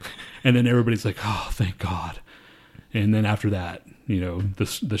 And then everybody's like, oh, thank God. And then after that,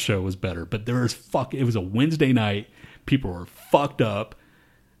 the show was better. But it was a Wednesday night. People were fucked up,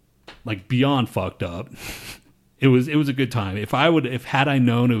 like beyond fucked up. It was a good time. Had I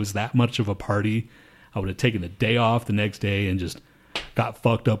known it was that much of a party, I would have taken the day off the next day and just got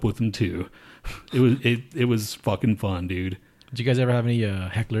fucked up with them too. It was fucking fun, dude. Did you guys ever have any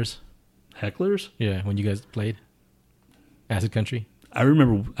hecklers? Hecklers? Yeah, when you guys played Acid Country. I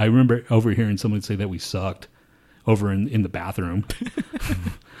remember overhearing someone say that we sucked over in the bathroom.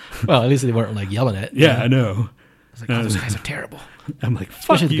 Well, at least they weren't like yelling at. Yeah, I know. I was like, those guys are terrible. I'm like,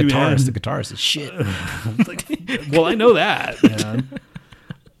 fuck Especially you, the guitarist. man. The guitarist is shit. I was like, well, I know that,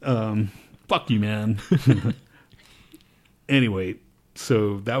 man. Fuck you, man. Anyway,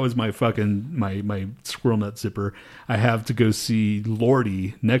 so that was my fucking my squirrel nut zipper. I have to go see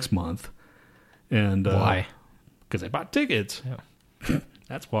Lordy next month, and Why? Because I bought tickets. Yeah.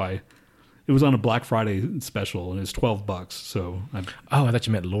 That's why. It was on a Black Friday special, and it's $12. So I thought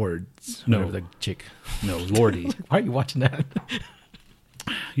you meant Lords. No. The chick. No, Lordy. Why are you watching that?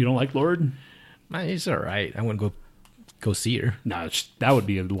 You don't like Lord? Man, it's all right. I wouldn't go see her. No, that would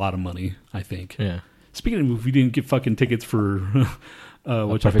be a lot of money, I think. Yeah. Speaking of, if we didn't get fucking tickets for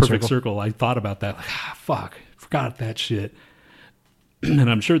Perfect Circle, I thought about that. Like, fuck, forgot that shit. And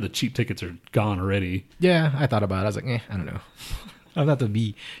I'm sure the cheap tickets are gone already. Yeah, I thought about it. I was like, I don't know. I'm not to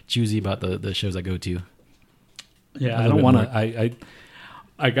be choosy about the shows I go to. Yeah, I don't want to.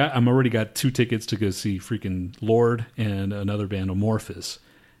 I'm already got 2 tickets to go see freaking Lord and another band, Amorphous.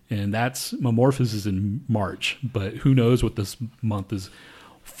 And Amorphous is in March, but who knows what this month is.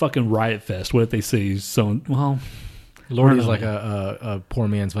 Fucking Riot Fest. What if they say so? Well, Lordy is like a poor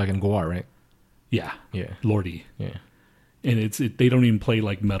man's fucking Goar, right? Yeah. Yeah. Lordy. Yeah. And they don't even play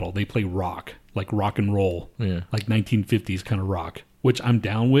like metal. They play rock, like rock and roll, like 1950s kind of rock, which I'm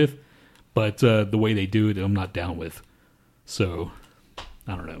down with. But the way they do it, I'm not down with. So,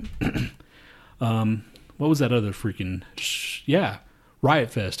 I don't know. What was that other freaking...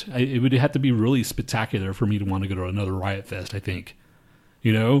 Riot Fest. It would have to be really spectacular for me to want to go to another Riot Fest, I think.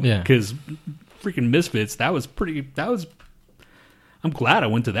 Yeah. Because freaking Misfits, I'm glad I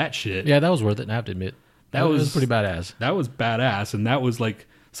went to that shit. Yeah, that was worth it, I have to admit. That was pretty badass. That was badass, and that was like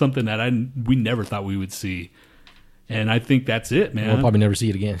something that we never thought we would see. And I think that's it, man. We'll probably never see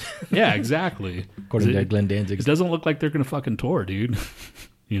it again. Yeah, exactly. According to Glenn Danzig. It doesn't look like they're going to fucking tour, dude.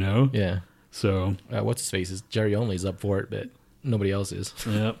 Yeah. So. What's his face? Jerry Only's up for it, but nobody else is.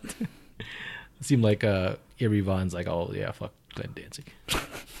 Yep. It seemed like Eerie Vaughn's like, oh, yeah, fuck Glenn Danzig.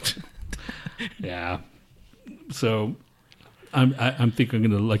 Yeah. So I'm thinking I'm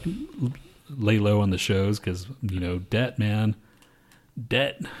going to like lay low on the shows because, debt, man.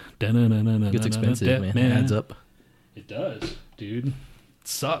 Debt. It's expensive, debt, man. It adds up. It does, dude. It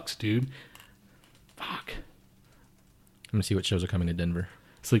sucks, dude. Fuck. I'm going to see what shows are coming to Denver.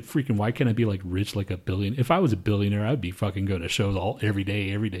 It's like freaking, why can't I be like rich like a billionaire? If I was a billionaire, I'd be fucking going to shows every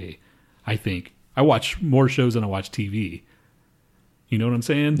day. I think. I watch more shows than I watch TV. You know what I'm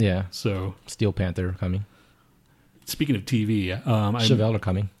saying? Yeah. So. Steel Panther coming. Speaking of TV. Chevelle are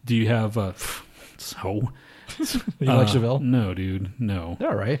coming. Do you have, You like Chevelle? No, dude. No. They're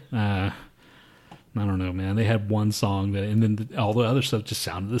all right. I don't know, man. They had one song and then all the other stuff just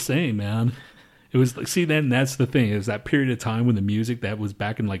sounded the same, man. It was like, see, then that's the thing. It was that period of time when the music that was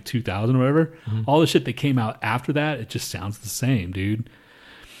back in like 2000 or whatever, all the shit that came out after that, it just sounds the same, dude.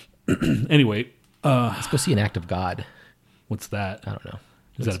 Anyway. Let's go see An Act of God. What's that? I don't know.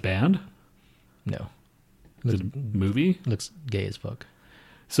 Is that a band? No. Is it a movie? Looks gay as fuck.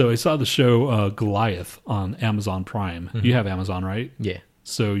 So I saw the show Goliath on Amazon Prime. You have Amazon, right? Yeah.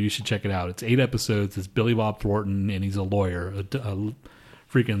 So you should check it out. It's 8 episodes. It's Billy Bob Thornton, and he's a lawyer, a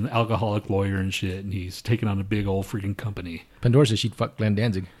freaking alcoholic lawyer and shit, and he's taking on a big old freaking company. Pandora says she'd fuck Glenn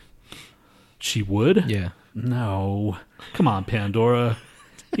Danzig. She would? Yeah. No. Come on, Pandora.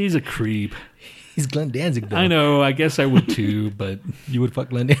 He's a creep. He's Glenn Danzig, though. I know. I guess I would too, but... You would fuck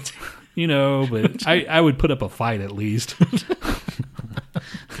Glenn Danzig? But I would put up a fight at least. It's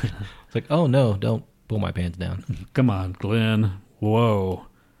like, oh no, don't pull my pants down. Come on, Glenn. Whoa.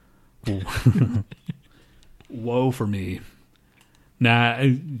 Whoa for me. Nah,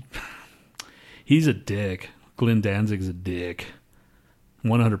 he's a dick. Glenn Danzig's a dick.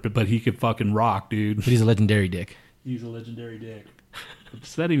 100%, but he could fucking rock, dude. But he's a legendary dick. He's a legendary dick. What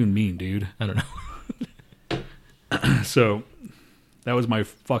does that even mean, dude? I don't know. So, that was my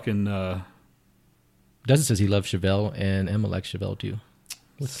fucking... Dustin says he loves Chevelle, and Emma likes Chevelle too.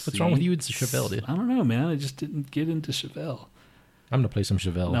 What's wrong with you and Chevelle, dude? I don't know, man. I just didn't get into Chevelle. I'm going to play some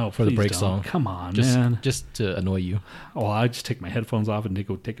Chevelle for please the break don't. song. Come on, man. Just to annoy you. Oh, I just take my headphones off and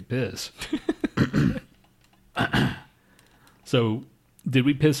go take a piss. So, did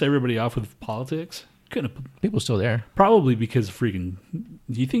we piss everybody off with politics? Couldn't have, People are still there. probably because freaking...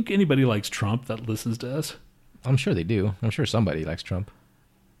 Do you think anybody likes Trump that listens to us? I'm sure they do. I'm sure somebody likes Trump.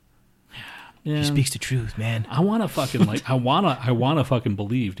 Yeah. He speaks the truth, man. I want to fucking I want to fucking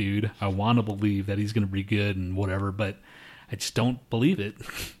believe, dude. I want to believe that he's going to be good and whatever, but I just don't believe it.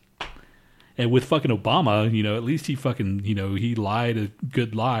 And with fucking Obama, at least he fucking, he lied a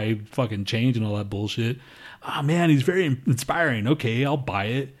good lie, fucking change and all that bullshit. Oh man, he's very inspiring. Okay, I'll buy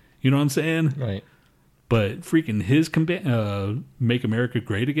it. You know what I'm saying? Right. But freaking his Make America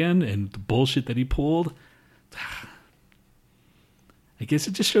Great Again and the bullshit that he pulled, I guess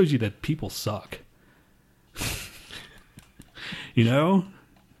it just shows you that people suck.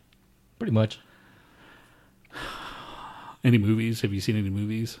 Pretty much. Any movies? Have you seen any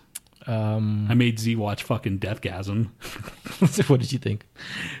movies? I made Z watch fucking Deathgasm. What did you think?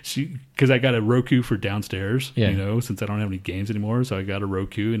 Because I got a Roku for downstairs, Yeah. Since I don't have any games anymore. So I got a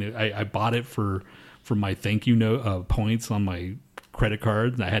Roku, and I bought it for my thank you note points on my credit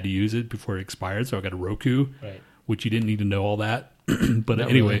card, and I had to use it before it expired. So I got a Roku, Right. which you didn't need to know all that. But Not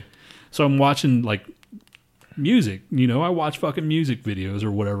anyway, really. so I'm watching like music. I watch fucking music videos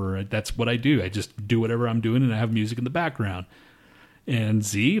or whatever. That's what I do. I just do whatever I'm doing, and I have music in the background. And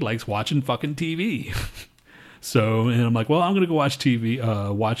Z likes watching fucking TV. So, and I'm like, well, I'm going to go watch TV,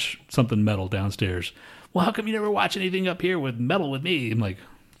 watch something metal downstairs. Well, how come you never watch anything up here with metal with me? I'm like,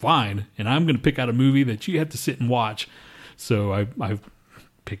 fine. And I'm going to pick out a movie that you have to sit and watch. So I've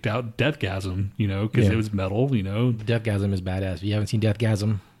picked out Deathgasm, because it was metal, Deathgasm is badass. If you haven't seen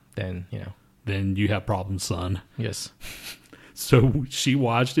Deathgasm, then, Then you have problems, son. Yes. So she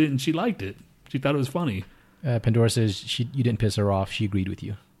watched it and she liked it. She thought it was funny. Pandora says you didn't piss her off. She agreed with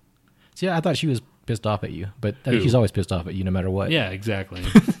you. See, I thought she was pissed off at you, but I think she's always pissed off at you no matter what. Yeah, exactly.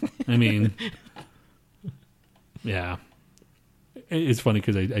 I mean, yeah. It's funny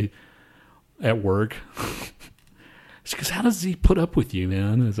because I at work, she goes, how does he put up with you,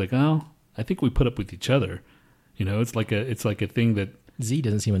 man? It's like, oh, I think we put up with each other. It's like a thing that... Z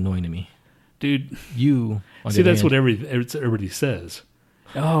doesn't seem annoying to me. Dude. You... See, that's what everybody says.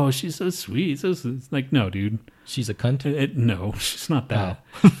 Oh, she's so sweet. It's like, no, dude. She's a cunt? No, she's not that.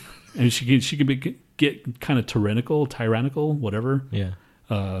 Oh. And she can get kind of tyrannical, whatever.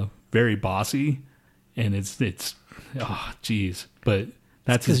 Yeah. Very bossy, and it's oh, geez. But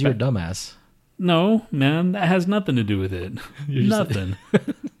that's because you're a dumbass. No, man, that has nothing to do with it. Nothing.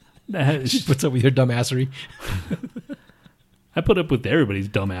 She puts up with your dumbassery. I put up with everybody's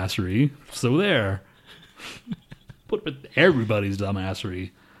dumbassery. So there. Put up with everybody's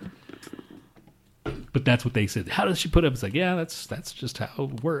dumbassery. But that's what they said. How does she put up? It's like, yeah, that's just how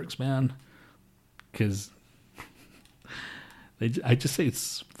it works, man. Because I just say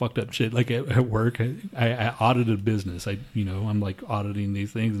it's fucked up shit. Like at work, I audited a business. I'm like auditing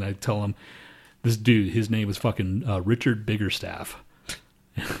these things, and I tell them, this dude, his name is fucking Richard Biggerstaff.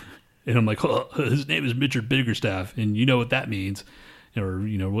 And I'm like, oh, his name is Richard Biggerstaff, and you know what that means. Or,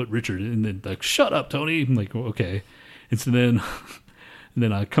 what Richard, and then like, shut up, Tony. I'm like, well, okay. And so then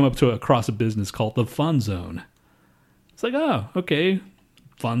I come up to across a business called the Fun Zone. It's like, oh, okay,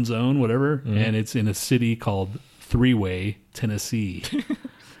 Fun Zone, whatever. Mm-hmm. And it's in a city called Three-Way, Tennessee.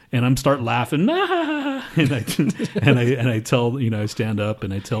 And I'm start laughing, ah! and I tell, I stand up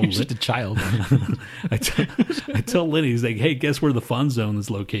and I tell, you're just a child. I tell Lenny, he's like, hey, guess where the Fun Zone is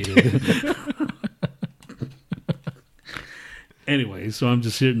located? Anyway, so I'm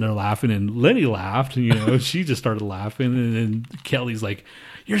just sitting there laughing, and Lenny laughed. She just started laughing, and then Kelly's like,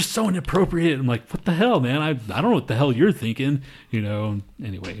 "You're so inappropriate." I'm like, "What the hell, man? I don't know what the hell you're thinking."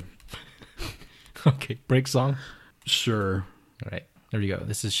 Anyway. Okay, break song. Sure. All right, there you go.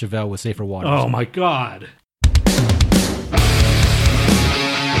 This is Chevelle with Safer Waters. Oh my God.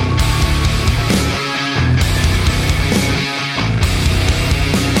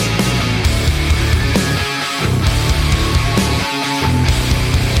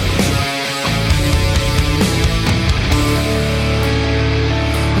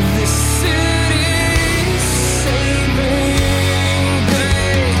 This city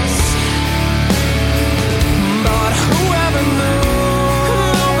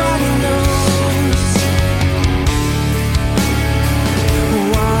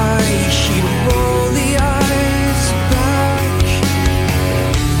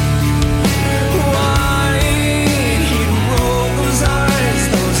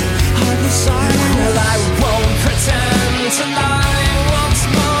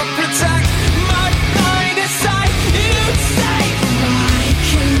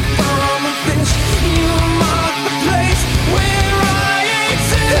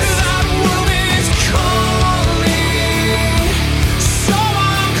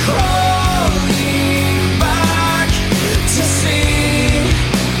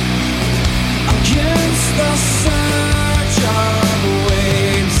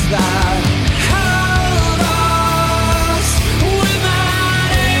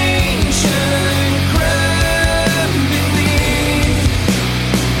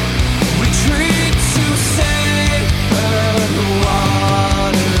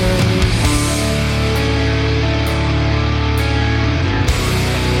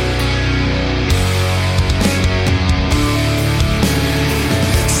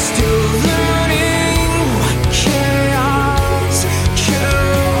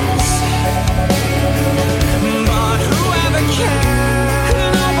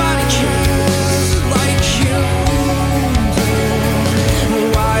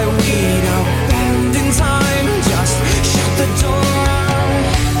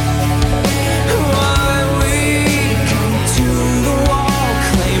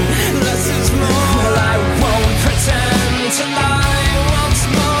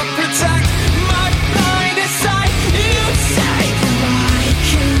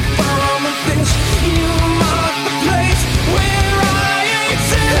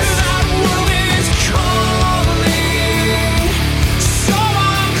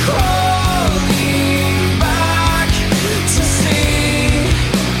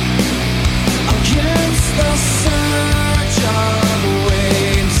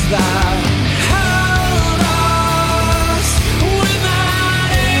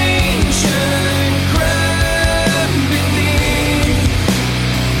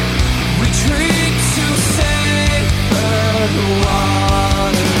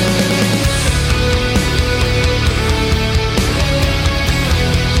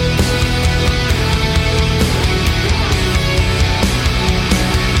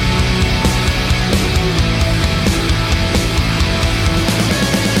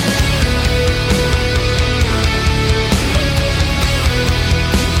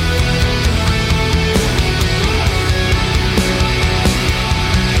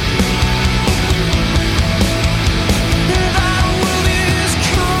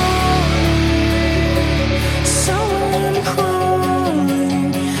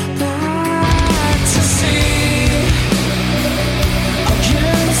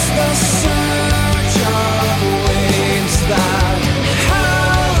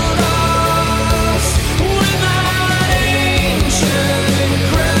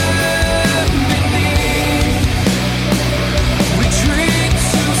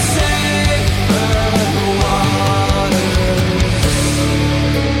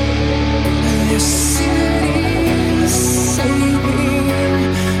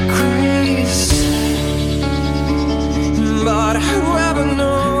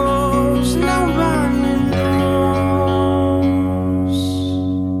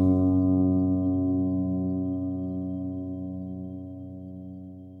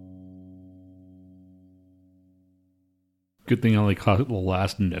Good thing I only caught the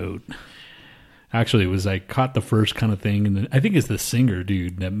last note. Actually, it was I caught the first kind of thing, and then I think it's the singer,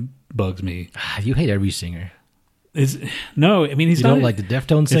 dude, that bugs me. You hate every singer. No, I mean he's you not don't like the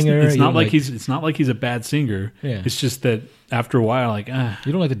Deftones singer. It's not like he's a bad singer. Yeah. It's just that after a while, like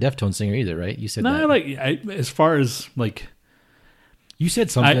you don't like the Deftones singer either, right? You said no. that. As far as like you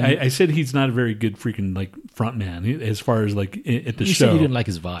said something. I said he's not a very good freaking like front man. As far as like at the you show, said you didn't like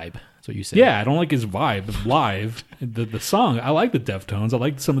his vibe. That's what you said. Yeah, I don't like his vibe live. The song, I like the Deftones. I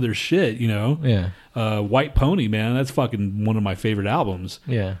like some of their shit. You know. Yeah. White Pony, man, that's fucking one of my favorite albums.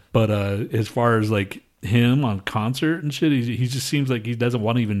 Yeah. But as far as like him on concert and shit, he just seems like he doesn't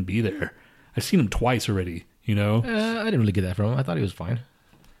want to even be there. I've seen him twice already, you know? I didn't really get that from him. I thought he was fine.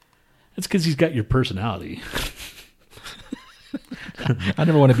 That's because he's got your personality. I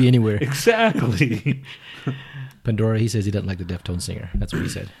never want to be anywhere. Exactly. Pandora, he says he doesn't like the Deftones singer. That's what he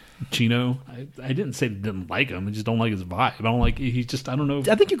said. Chino, I didn't say I didn't like him. I just don't like his vibe. I don't like, he's just, I don't know.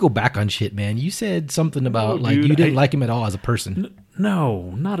 I think you go back on shit, man. You said something about dude, you didn't like him at all as a person.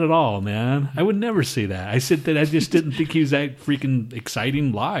 No, not at all, man. I would never say that. I said that I just didn't think he was that freaking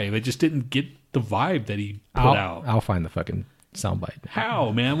exciting live. I just didn't get the vibe that he put out. I'll find the fucking soundbite.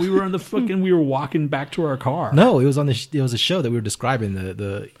 How, man? We were on the fucking, we were walking back to our car. No, it was on it was a show that we were describing.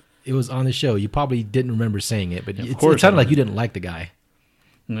 It was on the show. You probably didn't remember saying it, but it sounded like you didn't like the guy.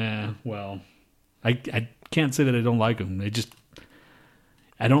 Nah, well, I can't say that I don't like him.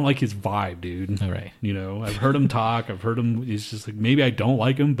 I don't like his vibe, dude. All right. You know, I've heard him talk. I've heard him. It's just like, maybe I don't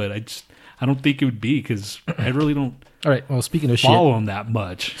like him, but I don't think it would be because I really don't. All right. Well, speaking of follow him that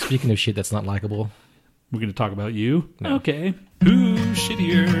much. Speaking of shit that's not likable, we're going to talk about you. No. Okay. Who's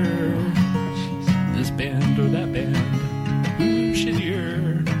shittier? This band or that band? Who's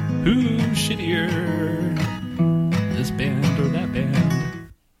shittier? Who's shittier? This band or that band?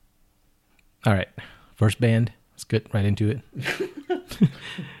 All right. First band. Let's get right into it.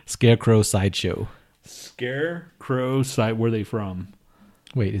 Scarecrow Sideshow. Scarecrow Side. Where are they from?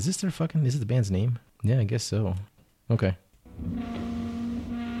 Wait, is this the band's name? Yeah, I guess so. Okay.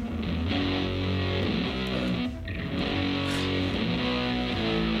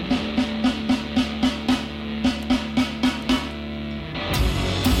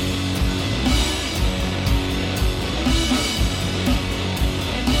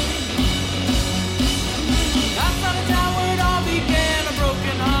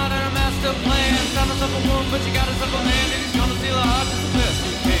 But you got yourself a man and he's gonna steal her heart just the best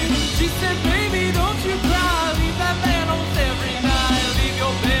you can. She said, baby, don't you cry. Leave that man almost every night. Leave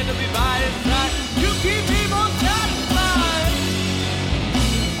your bed to be by his side. You keep him on satisfied.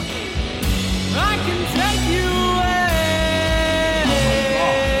 I can take you away.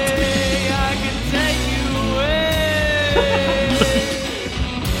 I can take you away.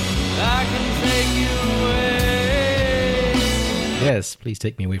 I can take you away. Yes, please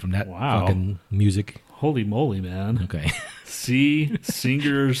take me away from that fucking music. Holy moly, man. Okay. See?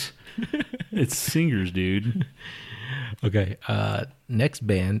 Singers. It's singers, dude. Okay. Next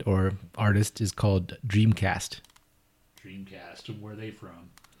band or artist is called Dreamcast. Dreamcast. Where are they from?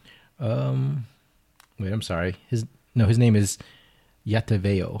 Wait, I'm sorry. His name is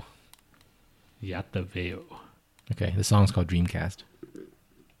Yataveo. Yataveo. Okay, the song's called Dreamcast.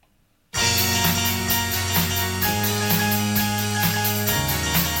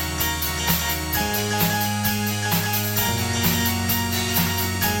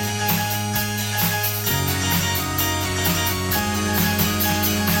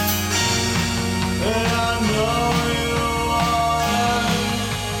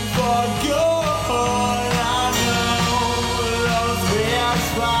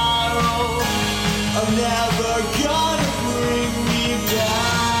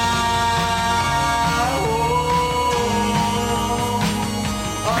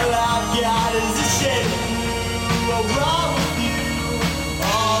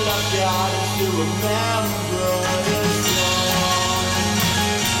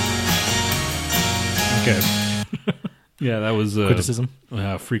 Okay. Yeah, that was criticism.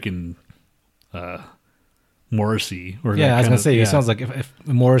 Freaking Morrissey. Or yeah, I was gonna say it sounds like if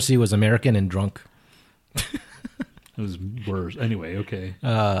Morrissey was American and drunk. It was worse. Anyway, okay.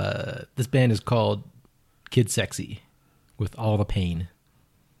 This band is called Kid Sexy with All the Pain.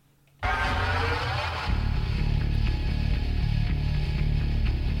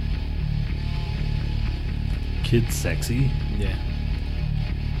 Kid Sexy? Yeah.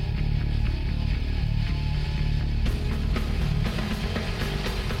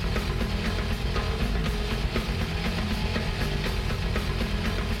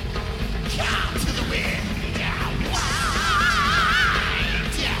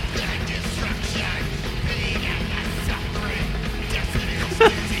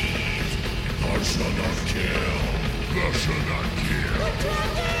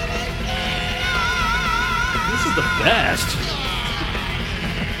 This is the best.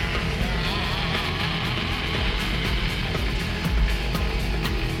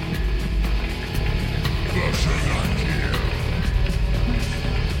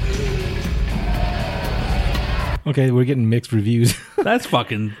 Okay, we're getting mixed reviews. That's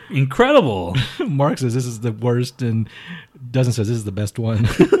fucking incredible. Mark says this is the worst, and Doesn't says this is the best one.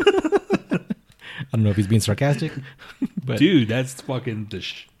 I don't know if he's being sarcastic, but Dude, that's fucking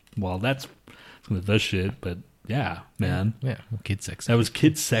well, that's the shit, but yeah, man. yeah, kid sex. That was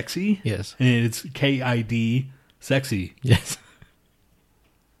Kid Sexy? Yes. And it's KID Sexy. Yes.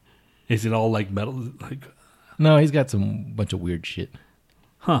 Is it all like metal? Like, No, he's got some bunch of weird shit.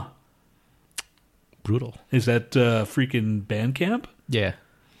 huh. Brutal. Is that freaking Bandcamp? Yeah.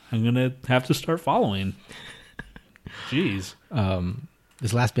 I'm going to have to start following. Jeez.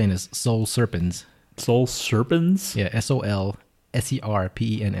 This last band is Soul Serpens. Soul Serpens? Yeah,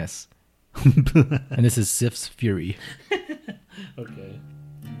 SOLSERPENS. And this is Sif's Fury. Okay.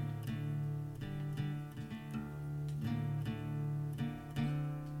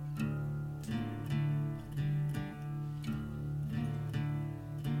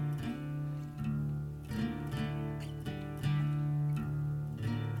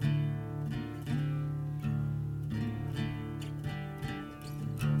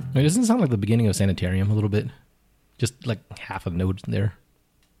 It doesn't sound like the beginning of Sanitarium a little bit. Just like half a note there.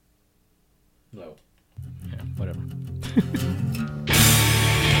 No. Yeah, whatever.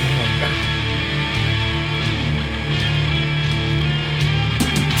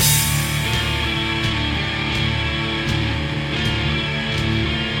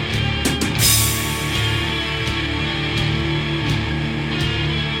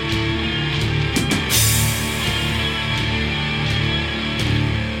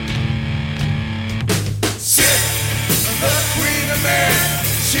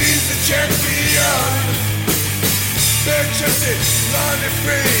 She's the champion. Bare-chested, blonde and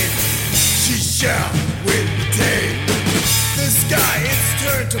free. She shall win the day. The sky is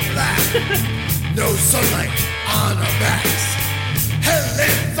turned to black. No sunlight on our backs. Hell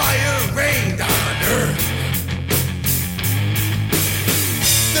and fire rained on earth.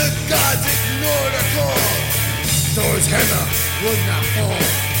 The gods ignored our call. Thor's hammer would not fall.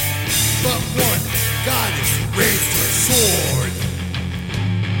 But one goddess raised her sword.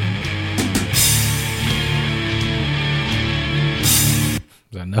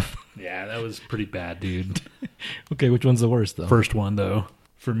 Is that enough? Yeah, that was pretty bad, dude. Okay, which one's the worst, though? First one, though,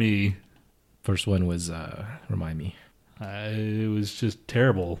 for me, First one was, remind me. it was just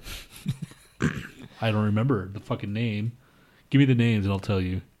terrible. I don't remember the fucking name. Give me the names and I'll tell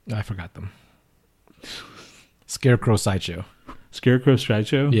you. I forgot them. Scarecrow Sideshow. Scarecrow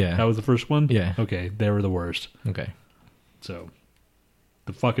Sideshow? Yeah. That was the first one? Yeah. Okay, they were the worst. Okay. So,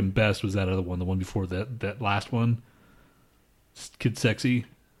 the fucking best was that other one, the one before that last one. Kid Sexy.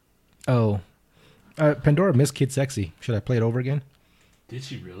 Oh. Pandora missed Kid Sexy. Should I play it over again? Did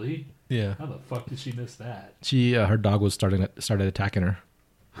she really? Yeah. How the fuck did she miss that? She, her dog was started attacking her.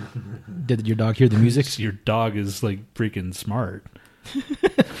 Did your dog hear the music? Your dog is like freaking smart.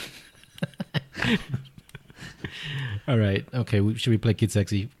 All right. Okay. Should we play Kid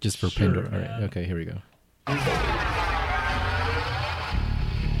Sexy just for Sure, Pandora? All man. right. Okay. Here we go.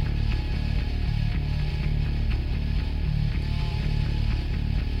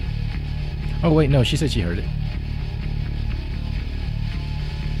 Oh wait, no. She said she heard it.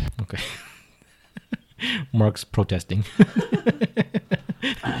 Okay. Mark's protesting.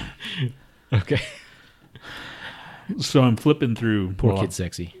 Okay. So I'm flipping through. Poor Kid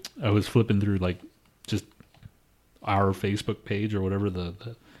Sexy. I was flipping through like just our Facebook page or whatever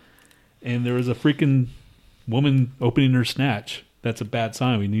and there was a freaking woman opening her snatch. That's a bad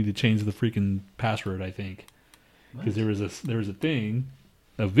sign. We need to change the freaking password, I think, because there was a thing,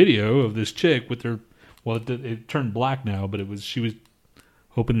 a video of this chick with her. Well, it turned black now, but she was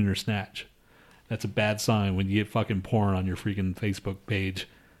opening her snatch. That's a bad sign when you get fucking porn on your freaking Facebook page.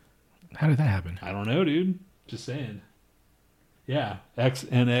 How did that happen? I don't know, dude. Just saying. Yeah,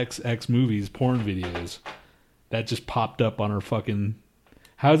 XNXX movies, porn videos. That just popped up on her fucking...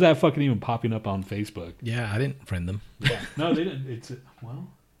 How's that fucking even popping up on Facebook? Yeah, I didn't friend them. Yeah. No, they didn't. It's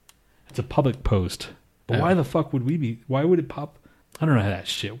a public post. But why the fuck would we be... Why would it pop... I don't know how that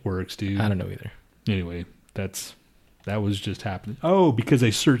shit works, dude. I don't know either. Anyway, that was just happening. Oh, because I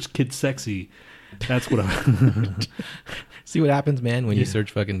searched Kid Sexy. That's what I... See what happens, man, when you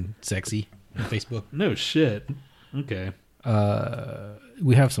search fucking sexy on Facebook. No shit. Okay.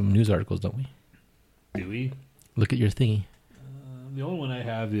 We have some news articles, don't we? Do we? Look at your thingy. The only one I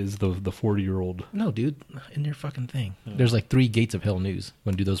have is the 40-year-old. No, dude, in your fucking thing. There's like 3 gates of hell news.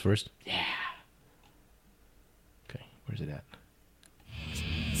 Want to do those first? Yeah. Okay, where's it at?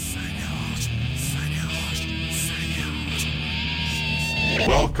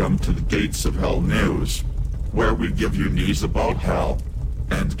 Welcome to the Gates of Hell News, where we give you news about hell,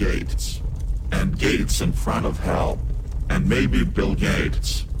 and gates in front of hell, and maybe Bill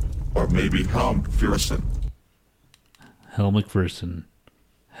Gates, or maybe Hell McPherson. Hell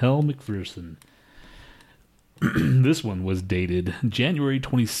McPherson. This one was dated January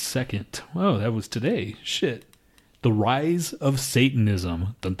 22nd. Oh, that was today. Shit. The Rise of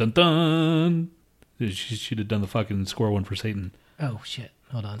Satanism. Dun dun dun. She should have done the fucking score one for Satan. Oh, shit.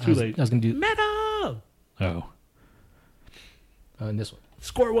 Hold on. Too late. I was going to do... Metal! Oh. And this one.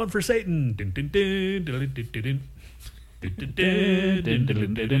 Score one for Satan. Dun, dun, dun, dun, dun, dun, dun. Dun, dun, dun, dun, dun,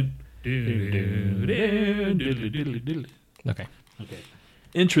 dun, dun, dun. Okay.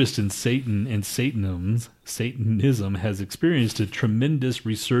 Interest in Satan and Satanism has experienced a tremendous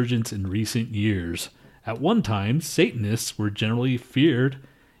resurgence in recent years. At one time, Satanists were generally feared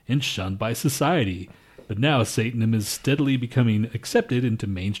and shunned by society, but now Satanism is steadily becoming accepted into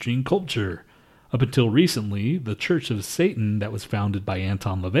mainstream culture. Up until recently, the Church of Satan that was founded by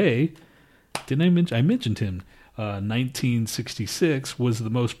Anton LaVey, I mentioned him, 1966, was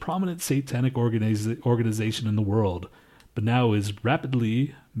the most prominent satanic organization in the world, but now is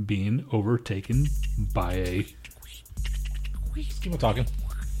rapidly being overtaken by a... Keep on talking.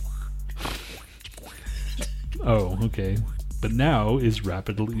 Oh, okay. But now is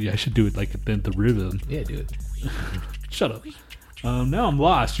rapidly... I should do it like the rhythm. Yeah, do it. Shut up. Now I'm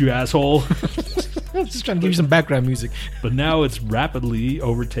lost, you asshole. I'm just trying to give you some background music. But now it's rapidly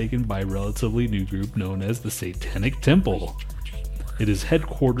overtaken by a relatively new group known as the Satanic Temple. It is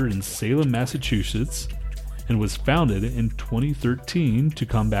headquartered in Salem, Massachusetts, and was founded in 2013 to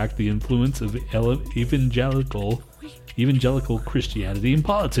combat the influence of evangelical Christianity in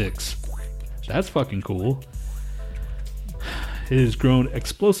politics. That's fucking cool. It has grown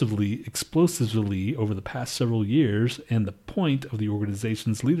explosively over the past several years, and the point of the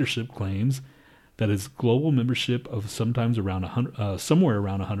organization's leadership claims that its global membership of somewhere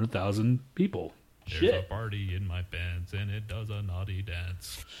around 100,000 people. There's a party in my pants, and it does a naughty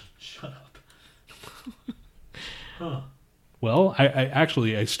dance. Shut up. Huh. Well,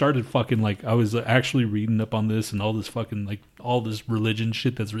 I started fucking I was actually reading up on this and all this fucking all this religion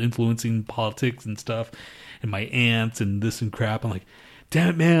shit that's influencing politics and stuff, and my aunts and this and crap. I'm like, damn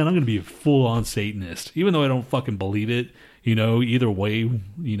it, man, I'm gonna be a full on Satanist, even though I don't fucking believe it. Either way,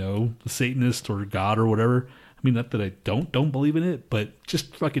 Satanist or God or whatever. I mean, not that I don't believe in it, but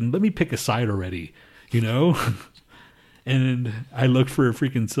just fucking let me pick a side already, And I looked for a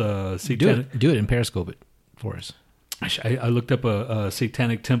freaking satanic. Do it and Periscope it for us. I looked up a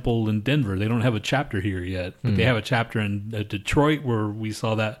satanic temple in Denver. They don't have a chapter here yet, but they have a chapter in Detroit where we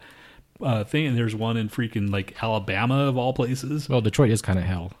saw that thing, and there's one in freaking Alabama of all places. Well, Detroit is kind of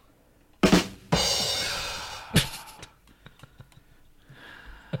hell.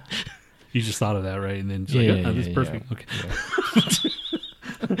 You just thought of that, right? And then that's perfect. Yeah.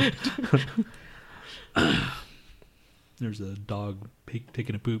 Okay. There's a dog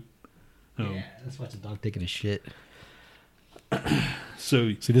taking a poop. Oh. Yeah, let's watch a dog taking a shit.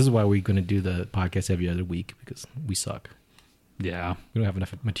 So see, this is why we're going to do the podcast every other week, because we suck. Yeah, we don't have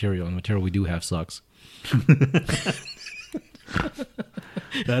enough material, and the material we do have sucks.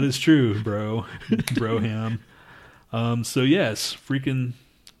 That is true, bro. Broham. So yes, freaking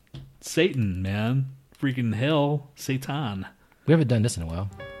Satan, man. Freaking hell, Satan. We haven't done this in a while.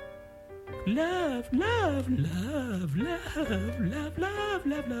 Love, love, love, love, love, love,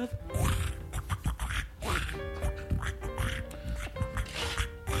 love, love.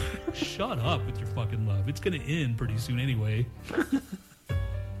 Shut up with your fucking love. It's gonna end pretty soon anyway. All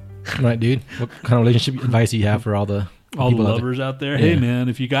right, dude. What kind of relationship advice do you have for all the lovers out there? Hey, man,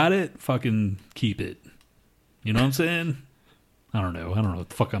 if you got it, fucking keep it. You know what I'm saying? I don't know what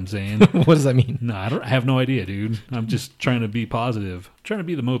the fuck I'm saying. What does that mean? No, I have no idea, dude. I'm just trying to be positive. I'm trying to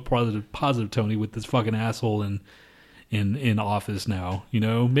be the most positive Tony with this fucking asshole in office now.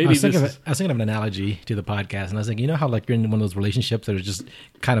 Maybe I was thinking of an analogy to the podcast, and I was thinking, how you're in one of those relationships that are just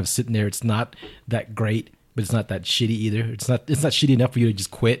kind of sitting there. It's not that great, but it's not that shitty either. It's not shitty enough for you to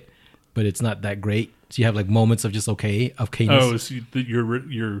just quit, but it's not that great. So you have moments of just okayness. Oh, so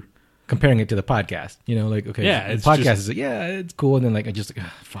you're comparing it to the podcast, okay, yeah, the podcast is it's cool, and then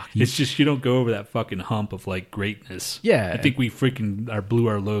fuck you. It's just you don't go over that fucking hump of greatness. Yeah, I think we freaking blew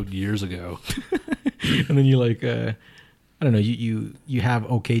our load years ago. And then you I don't know, you have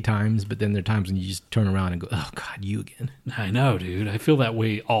okay times, but then there are times when you just turn around and go, oh God, you again. I know, dude. I feel that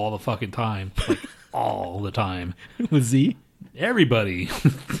way all the fucking time. Like, all the time. With Z? Everybody.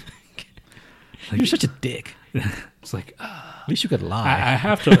 You're such a dick. It's like, At least you could lie. I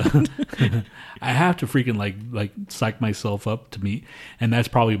have to I have to freaking like psych myself up to meet, and that's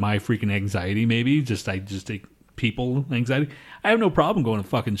probably my freaking anxiety. Maybe I just take people anxiety. I have no problem going to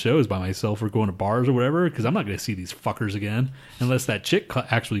fucking shows by myself or going to bars or whatever, because I'm not going to see these fuckers again unless that chick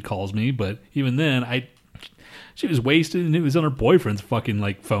actually calls me. But even then, she was wasted and it was on her boyfriend's fucking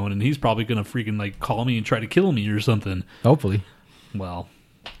like phone, and he's probably going to freaking like call me and try to kill me or something. Hopefully. Well,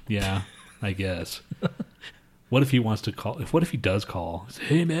 yeah, I guess. What if he wants to call? What if he does call? Say,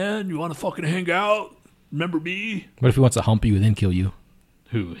 hey man, you want to fucking hang out? Remember me? What if he wants to hump you and then kill you?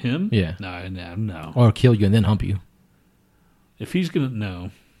 Who, him? Yeah. No. Or kill you and then hump you. If he's gonna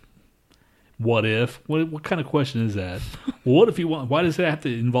what if? What kind of question is that? Well, what if he want? Why does it have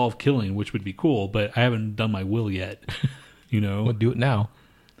to involve killing? Which would be cool, but I haven't done my will yet. You know. We'll do it now.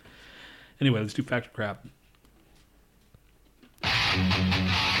 Anyway, let's do fact or crap.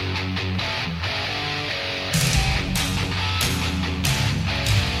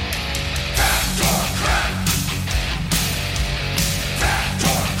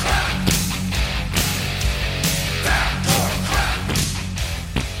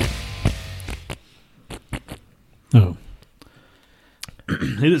 Oh.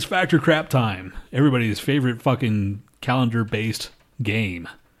 It is fact or crap time. Everybody's favorite fucking calendar-based game.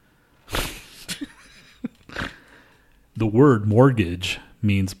 The word mortgage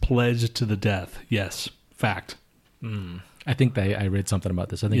means pledged to the death. Yes, fact. I think I read something about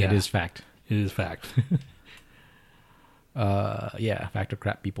this. I think it is fact. It is fact. Yeah, fact or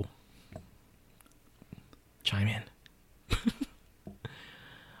crap, people. Chime in.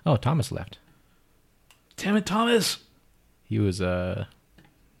 Oh, Thomas left. Damn it, Thomas. He was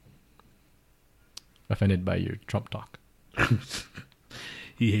offended by your Trump talk.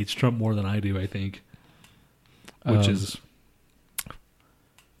 He hates Trump more than I do, I think. Which is...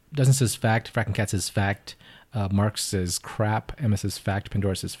 Doesn't says fact. Fracking Cat says fact. Mark says crap. Emma says fact.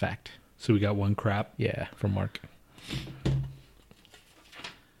 Pandora says fact. So we got one crap. Yeah, from Mark. It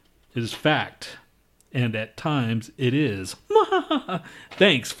is fact. And at times, it is.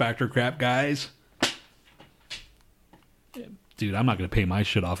 Thanks, Factor Crap guys. Dude, I'm not going to pay my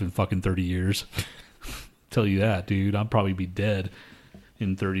shit off in fucking 30 years. Tell you that, dude. I'll probably be dead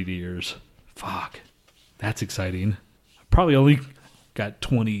in 30 years. Fuck. That's exciting. I probably only got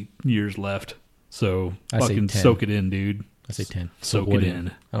 20 years left. So I say fucking 10. soak it in, dude. I say 10. Soak it in.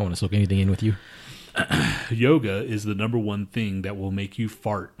 I don't want to soak anything in with you. Yoga is the number one thing that will make you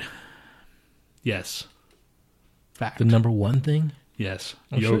fart. Yes. Fact. The number one thing? Yes.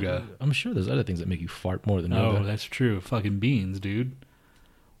 I'm Yoga. I'm sure there's other things that make you fart more than Oh, yoga. that's true. Fucking beans, dude.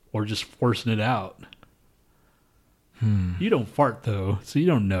 Or just forcing it out. You don't fart, though, so you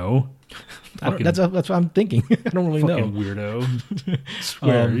don't know. That's what I'm thinking. I don't really know. Fucking weirdo.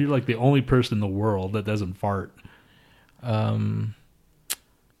 Swear, you're like the only person in the world that doesn't fart. Do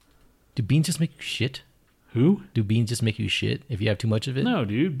beans just make you shit? Who? Do beans just make you shit if you have too much of it? No,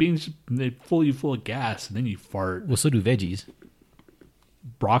 dude. Beans, they fill you full of gas, and then you fart. Well, so do veggies.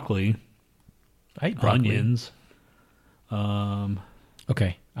 Broccoli. I eat broccoli. Onions.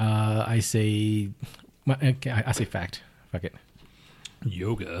 Okay. I say fact. Fuck it.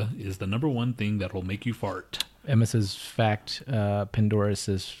 Yoga is the number one thing that will make you fart. Emma says fact. Pandora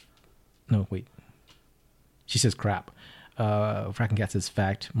says... No, wait. She says crap. Fracking Cat says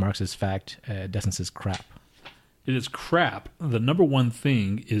fact. Mark says fact. Destin says crap. It is crap. The number one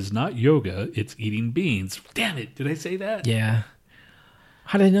thing is not yoga, it's eating beans. Damn it, did I say that? Yeah.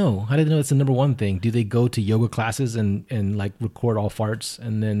 How do they know? How do they know it's the number one thing? Do they go to yoga classes and like record all farts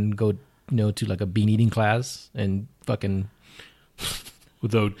and then go, to like a bean eating class and fucking...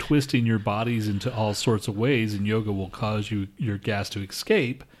 Though twisting your bodies into all sorts of ways in yoga will cause your gas to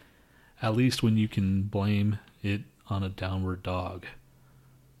escape, at least when you can blame it on a downward dog.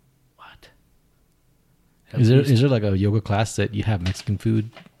 What? Is there like a yoga class that you have Mexican food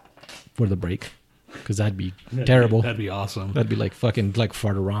for the break? Because that'd be terrible. That'd be awesome. That'd be like fucking like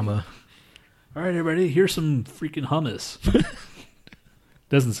Fartorama. All right, everybody, here's some freaking hummus.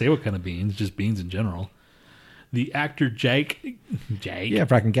 Doesn't say what kind of beans, just beans in general. The actor Jake. Yeah,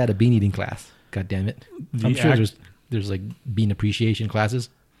 Fracking Cat, a bean eating class. God damn it. I'm sure there's like bean appreciation classes.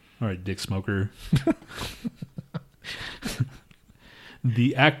 All right, dick smoker.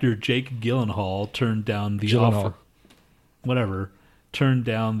 The actor Jake Gyllenhaal turned down the offer. Whatever. Turned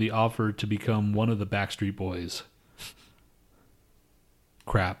down the offer to become one of the Backstreet Boys.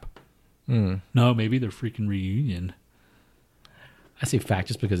 Crap. No, maybe their freaking reunion. I say fact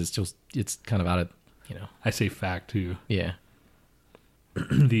just because it's kind of out of, I say fact too. Yeah.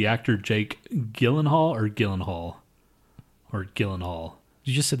 The actor Jake Gyllenhaal or Gyllenhaal? Or Gyllenhaal.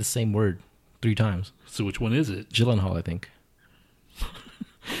 You just said the same word 3 times. So which one is it? Gyllenhaal, I think.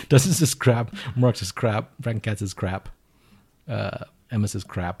 Dustin says crap. Mark says crap. Frank Cat says crap. Emma says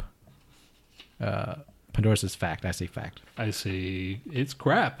crap. Pandora says fact. I say fact. I say it's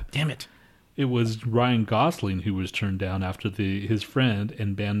crap. Damn it. It was Ryan Gosling who was turned down after his friend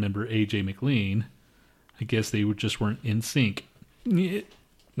and band member AJ McLean. I guess they just weren't in sync.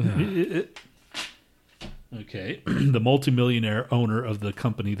 Okay. The multimillionaire owner of the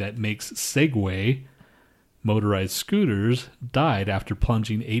company that makes Segway motorized scooters died after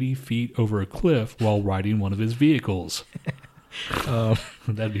plunging 80 feet over a cliff while riding one of his vehicles.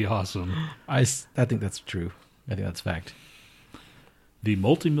 That'd be awesome. I think that's true. I think that's fact. The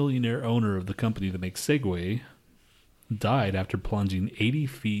multimillionaire owner of the company that makes Segway died after plunging 80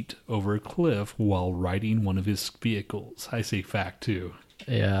 feet over a cliff while riding one of his vehicles. I say fact, too.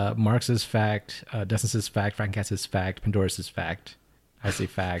 Yeah, Mark says fact. Dustin says fact. Frank Cat says fact. Pandora says fact. I say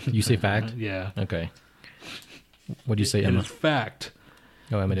fact. You say fact? Yeah. Okay. What do you say, It Emma? is fact.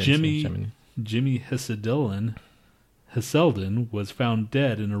 Oh, Emma did. Jimmy Heselden was found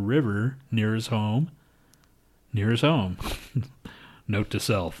dead in a river near his home. Note to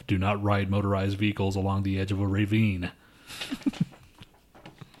self, do not ride motorized vehicles along the edge of a ravine.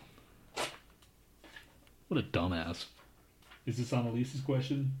 What a dumbass. Is this on Elise's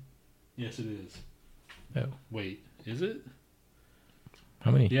question? Yes, it is. Oh. Wait, is it?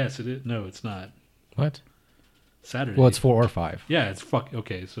 How many? Yes, it is. No, it's not. What? Saturday. Well, it's 4 or 5. Yeah, it's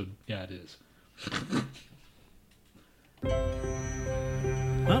okay, so yeah, it is.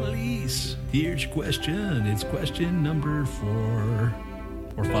 Annalise, here's your question. It's question number 4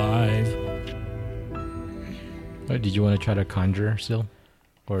 or 5. Did you want to try to conjure still?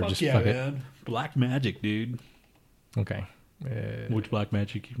 Or just fuck it? Black magic, dude. Okay. Which black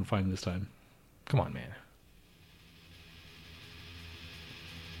magic you can find this time? Come on, man.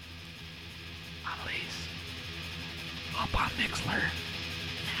 Annalise, hop on Mixler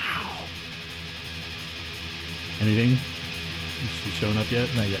now. Anything? Is she showing up yet?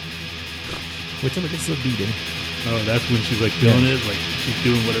 Not yet. Wait till it gets the beat in. Oh, that's when she's like doing it, like she's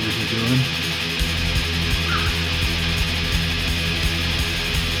doing whatever she's doing.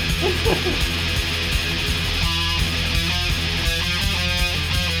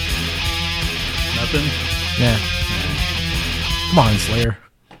 Nothing? Yeah. Come on, Slayer.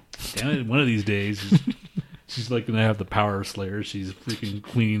 Damn it, one of these days she's like gonna have the power of Slayer. She's freaking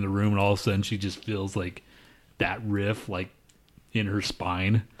cleaning the room and all of a sudden she just feels like that riff like in her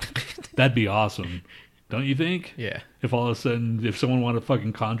spine. That'd be awesome. Don't you think? Yeah. If all of a sudden, if someone wanted to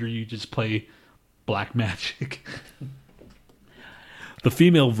fucking conjure you, just play black magic. The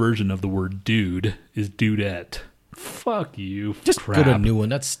female version of the word dude is dudette. Fuck you. Just crap. go to a new one.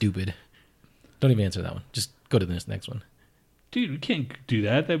 That's stupid. Don't even answer that one. Just go to this next one. Dude, we can't do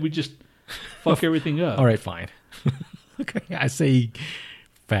that. That would just fuck everything up. All right, fine. Okay, I say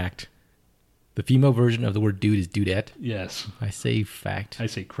fact. The female version of the word dude is dudette. Yes. I say fact. I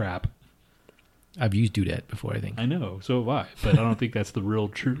say crap. I've used dudette before, I think. I know, so have I. But I don't think that's the real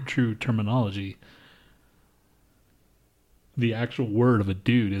true terminology. The actual word of a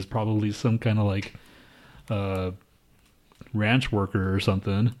dude is probably some kind of like ranch worker or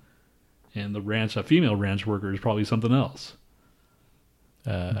something. And a female ranch worker is probably something else.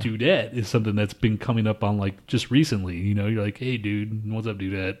 Dudette is something that's been coming up on like just recently. You know, you're like, hey dude, what's up,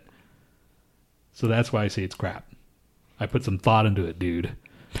 dudette? So that's why I say it's crap. I put some thought into it, dude.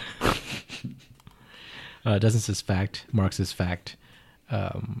 Dustin says fact. Mark says fact.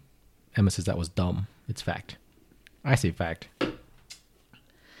 Emma says that was dumb. It's fact. I say fact.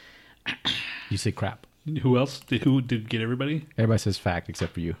 You say crap. Who else? Who did get everybody? Everybody says fact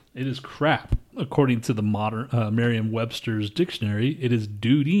except for you. It is crap. According to the modern Merriam-Webster's dictionary, it is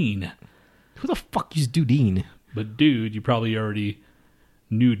dudine. Who the fuck used dudine? But dude, you probably already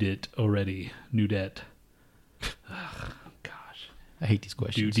nuded already. Nudette. Ugh, gosh. I hate these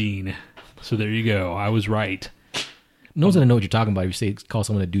questions. Dudine. So there you go. I was right. No one's going to know what you're talking about if you say call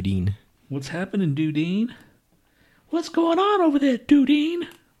someone a dudine. What's happening, Dudine? What's going on over there, Dudine?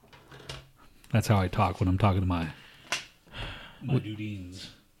 That's how I talk when I'm talking to my Dudines.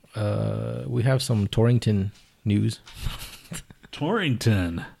 We have some Torrington news.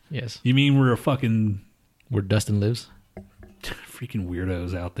 Torrington? Yes. You mean where Dustin lives? Freaking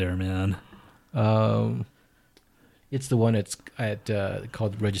weirdos out there, man. It's the one it's at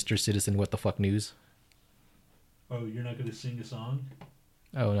called Register Citizen What the Fuck News. Oh, you're not going to sing a song?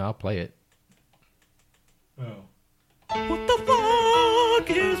 Oh, no, I'll play it. Oh. What the fuck?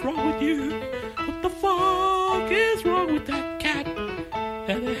 fuck is wrong with you? What the fuck is wrong with that cat?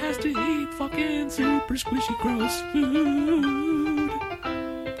 And it has to eat fucking super squishy gross food.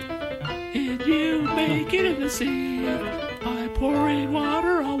 And you make it in the sink by pouring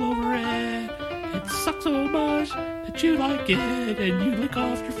water all over it. It sucks so much that you like it, and you lick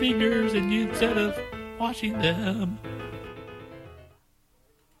off your fingers and you, instead of washing them.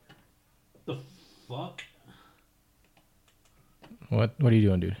 The fuck? What are you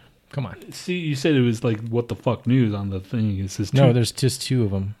doing, dude? Come on. See, you said it was like what the fuck news on the thing. It says No, there's just two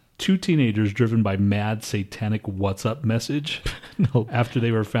of them. 2 teenagers driven by mad satanic "What's up" message No. after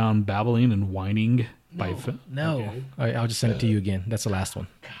they were found babbling and whining by. No. Okay. All right, I'll just send it to you again. That's the last one.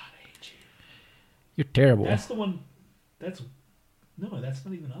 God, I hate you. You're terrible. That's the one. That's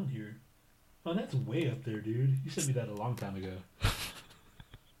not even on here. Oh, that's way up there, dude. You sent me that a long time ago.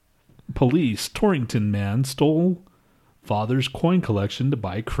 Police: Torrington man stole father's coin collection to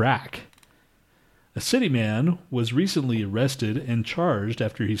buy crack. A city man was recently arrested and charged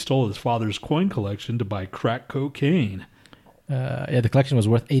after he stole his father's coin collection to buy crack cocaine. Yeah, the collection was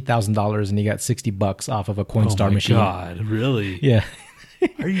worth $8,000, and he got $60 off of a Coinstar machine. Oh my God, really? Yeah.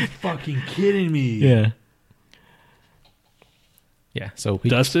 Are you fucking kidding me? Yeah. Yeah. So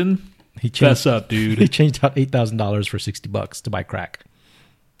Dustin, he changed, fess up, dude. He changed out $8,000 for $60 to buy crack.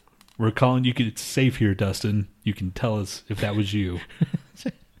 We're calling you. It's safe here, Dustin. You can tell us if that was you.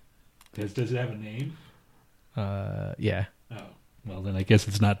 Does it have a name? Yeah. Oh, well then I guess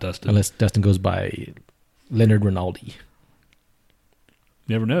it's not Dustin. Unless Dustin goes by Leonard Rinaldi.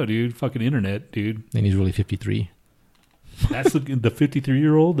 Never know, dude. Fucking internet, dude. And he's really 53. That's the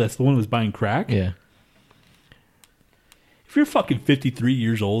 53-year-old. That's the one who was buying crack. Yeah. If you're fucking 53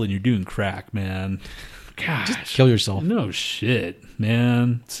 years old and you're doing crack, man, gosh, Just kill yourself. no shit,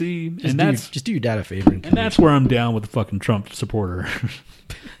 man. See, Just do your dad a favor. and that's where I'm down with the fucking Trump supporter.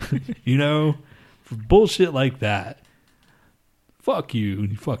 You know, for bullshit like that. Fuck you,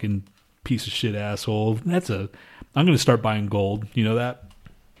 you fucking piece of shit asshole. I'm gonna start buying gold. You know that?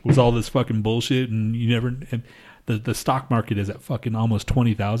 With all this fucking bullshit, and the stock market is at fucking almost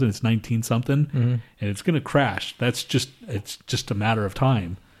 20,000. It's 19 something, and it's gonna crash. It's just a matter of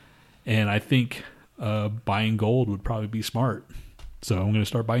time. And I think buying gold would probably be smart. So I'm gonna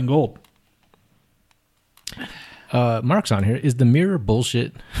start buying gold. Mark's on here. Is the Mirror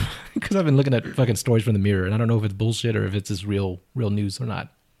bullshit? Because I've been looking at fucking stories from the Mirror, and I don't know if it's bullshit or if it's just real news or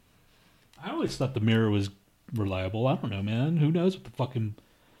not. I always thought the Mirror was reliable. I don't know, man. Who knows what the fucking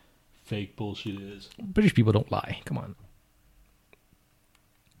fake bullshit is? British people don't lie. Come on.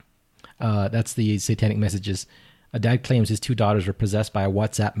 That's the satanic messages. A dad claims his 2 daughters were possessed by a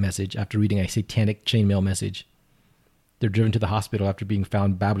WhatsApp message after reading a satanic chainmail message. They're driven to the hospital after being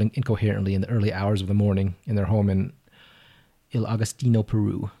found babbling incoherently in the early hours of the morning in their home in El Agostino,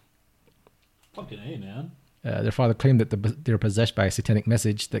 Peru. Fucking A, man. Their father claimed that they were possessed by a satanic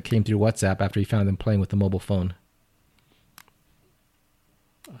message that came through WhatsApp after he found them playing with the mobile phone.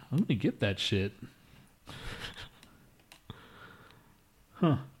 Let me get that shit.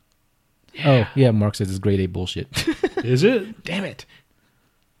 Huh. Yeah. Oh, yeah, Mark says it's grade A bullshit. Is it? Damn it.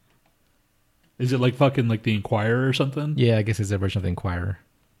 Is it like fucking like the Inquirer or something? Yeah, I guess it's a version of the Inquirer.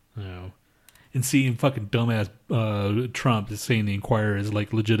 No. And seeing fucking dumbass Trump is saying the Inquirer is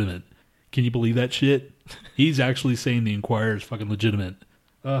like legitimate. Can you believe that shit? He's actually saying the Inquirer is fucking legitimate.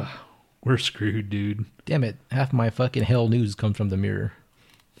 Ugh, we're screwed, dude. Damn it. Half my fucking hell news comes from the Mirror.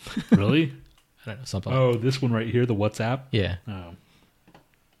 Really? I don't know, something. Oh, this one right here, the WhatsApp? Yeah. Oh.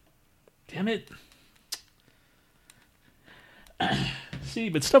 Damn it. See,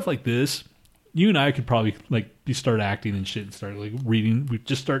 but stuff like this, you and I could probably like you start acting and shit and start like reading.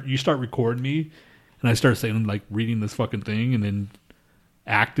 You start recording me, and I start saying like reading this fucking thing, and then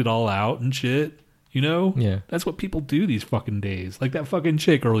act it all out and shit. You know? Yeah. That's what people do these fucking days. Like that fucking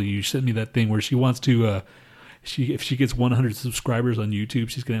chick earlier, you sent me that thing where she wants to. If she gets 100 subscribers on YouTube,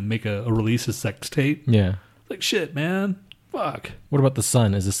 she's gonna make a release a sex tape. Yeah. Like shit, man. Fuck. What about the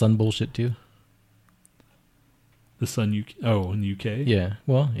Sun? Is the Sun bullshit too? The Sun UK. Oh, in the UK? Yeah.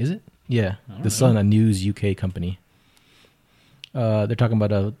 Well, is it? Yeah. don't The Sun, a news UK company. They're talking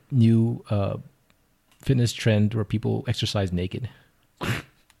about a new fitness trend where people exercise naked. Are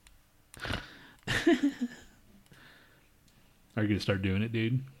you gonna start doing it,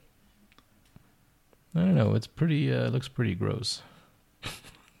 dude? I don't know. It's pretty. Looks pretty gross.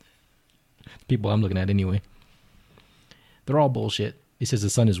 People I'm looking at anyway. They're all bullshit. He says the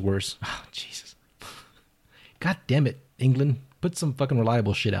Sun is worse. Oh, Jesus. God damn it, England. Put some fucking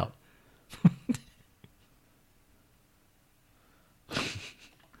reliable shit out.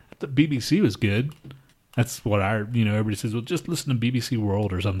 The BBC was good. That's what everybody says, well, just listen to BBC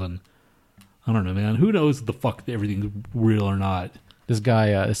World or something. I don't know, man. Who knows if the fuck everything's real or not? This guy,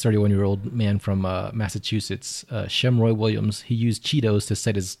 this 31-year-old man from Massachusetts, Shemroy Williams, he used Cheetos to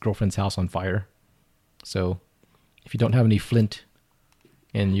set his girlfriend's house on fire. So if you don't have any flint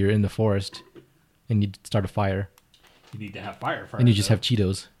and you're in the forest and you start a fire, You need to have fire first. and you just have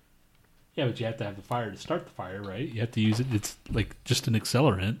Cheetos. Yeah, but you have to have the fire to start the fire, right? You have to use it. It's like just an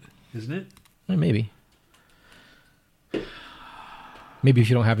accelerant, isn't it? Maybe. Maybe if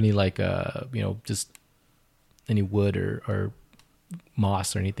you don't have any just any wood or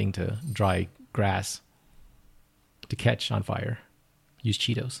moss or anything to dry grass to catch on fire, use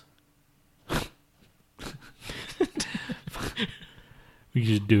Cheetos. We could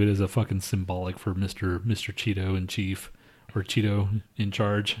just do it as a fucking symbolic for Mr. Cheeto in chief, or Cheeto in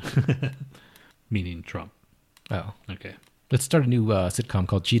charge, meaning Trump. Oh, Okay. let's start a new sitcom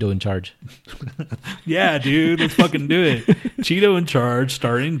called Cheeto in Charge. Yeah, dude, let's fucking do it. Cheeto in charge,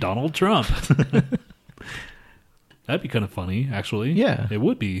 starring Donald Trump. That'd be kind of funny, actually. Yeah. It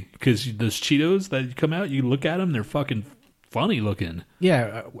would be, because those Cheetos that come out, you look at them, they're fucking funny looking.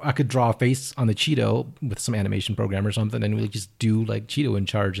 Yeah, I could draw a face on the Cheeto with some animation program or something, and we'll just do like Cheeto in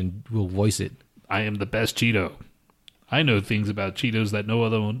Charge, and we'll voice it. I am the best Cheeto. I know things about Cheetos that no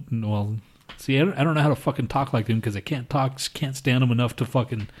other one. Well, see, I don't know how to fucking talk like them because I can't stand them enough to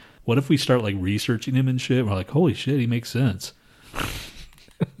fucking. What if we start like researching him and shit? We're like, holy shit, he makes sense.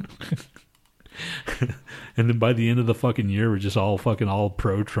 And then by the end of the fucking year, we're just all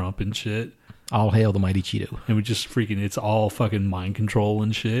pro Trump and shit. All hail the mighty Cheeto. And we just freaking, it's all fucking mind control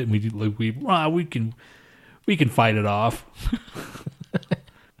and shit. And we can fight it off.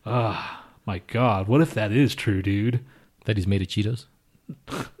 My God, what if that is true, dude? That he's made of Cheetos?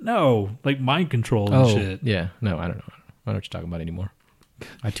 No, like mind control and shit. Yeah. No, I don't know. I don't know what you're talking about anymore.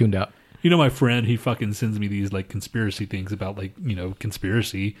 I tuned out. You know, my friend, he fucking sends me these like conspiracy things about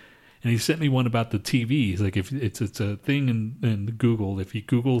conspiracy. And he sent me one about the TV. He's like, if it's a thing in Google, if you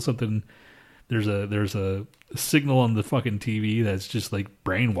Google something, there's a signal on the fucking TV that's just like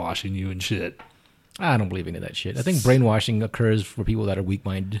brainwashing you and shit. I don't believe any of that shit. I think brainwashing occurs for people that are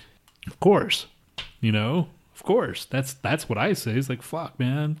weak-minded. Of course. Of course. That's what I say. It's like, fuck,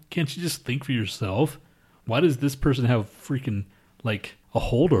 man. Can't you just think for yourself? Why does this person have freaking like a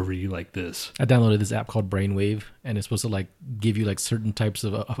hold over you like this? I downloaded this app called Brainwave, and it's supposed to like give you like certain types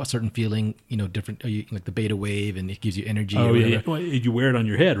of a certain feeling, different, like the beta wave, and it gives you energy. Oh, yeah. Well, you wear it on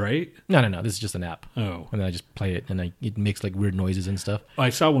your head, right? No. This is just an app. Oh. And then I just play it, and it makes like weird noises and stuff. I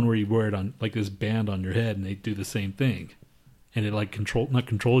saw one where you wear it on like this band on your head, and they do the same thing. And it like not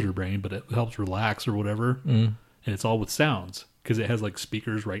controls your brain, but it helps relax or whatever. Mm. And it's all with sounds because it has like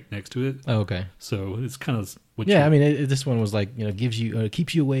speakers right next to it. Oh, okay. So it's kind of I mean, this one was like gives you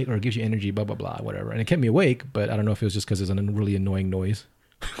keeps you awake or gives you energy, blah blah blah, whatever. And it kept me awake, but I don't know if it was just because it's a really annoying noise.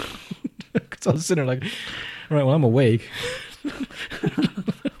 Because I was sitting there like, all right, well, I'm awake.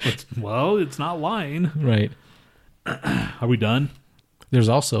 Well, it's not lying, right? Are we done? There's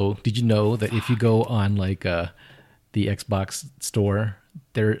also, did you know that if you go on like the Xbox store,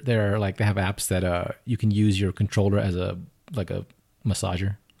 they're like they have apps that you can use your controller as a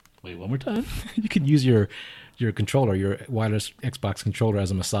massager. Wait, one more time. You can use your controller, your wireless Xbox controller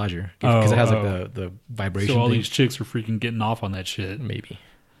as a massager because it has like the vibration. So all thing. these chicks are freaking getting off on that shit. Maybe.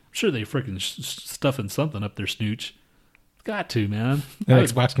 I'm sure they freaking stuffing something up their snooch. Got to, man. An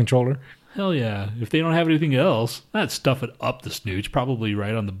Xbox controller. Hell yeah. If they don't have anything else, not stuff it up the snooch, probably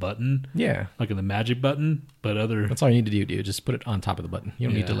right on the button. Yeah. Like in the magic button, but That's all you need to do, dude. Just put it on top of the button. You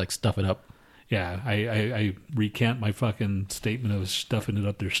don't need to like stuff it up. Yeah, I recant my fucking statement of stuffing it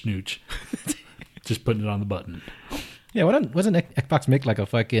up their snooch. Just putting it on the button. Yeah, wasn't Xbox make like a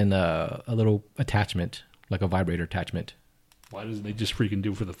fucking a little attachment, like a vibrator attachment? Why doesn't they just freaking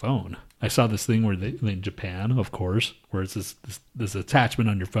do it for the phone? I saw this thing where in Japan, of course, where it's this attachment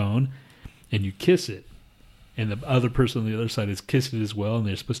on your phone, and you kiss it, and the other person on the other side is kissing it as well, and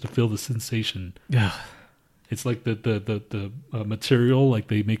they're supposed to feel the sensation. Yeah. It's like the material, like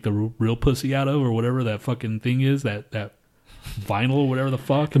they make the real pussy out of, or whatever that fucking thing is, that vinyl or whatever the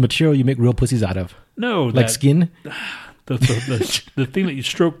fuck. The material you make real pussies out of. No, like skin. The thing that you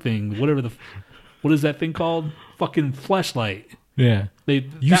stroke thing, what is that thing called? Fucking fleshlight. Yeah.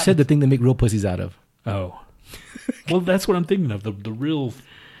 You said the thing they make real pussies out of. Oh, well, that's what I'm thinking of. The real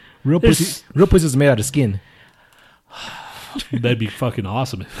pussies. Real pussies are made out of skin. That'd be fucking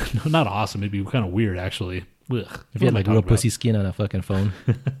awesome. Not awesome. It'd be kind of weird, actually. Ugh. If you had like real pussy skin on a fucking phone.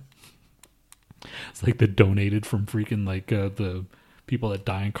 It's like the donated from freaking like the people that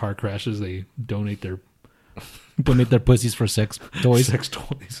die in car crashes. They donate their Donate their pussies for sex toys. Sex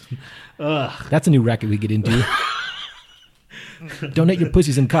toys. Ugh. That's a new racket we get into. Donate your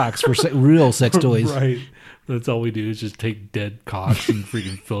pussies and cocks for real sex toys. Right. That's all we do is just take dead cocks and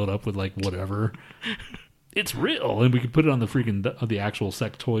freaking fill it up with like whatever. It's real, and we can put it on the freaking the actual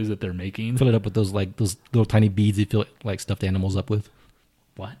sex toys that they're making. Fill it up with those little tiny beads you fill like stuffed animals up with.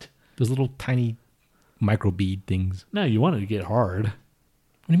 What? Those little tiny micro bead things. No, you want it to get hard.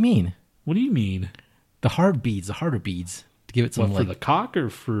 What do you mean? What do you mean? The hard beads, the harder beads, to give it some What, for like the cock or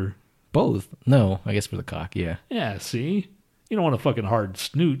for both. No, I guess for the cock. Yeah. Yeah, see? You don't want a fucking hard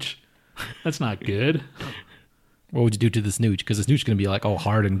snooch. That's not good. What would you do to the snooch? Because the snooch is going to be like all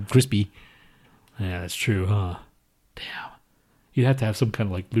hard and crispy. Yeah, that's true, huh? Damn. You'd have to have some kind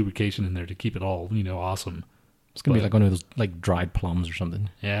of like lubrication in there to keep it all, awesome. It's going to be like one of those like dried plums or something.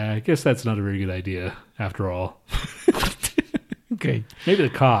 Yeah, I guess that's not a very good idea after all. Okay. Maybe the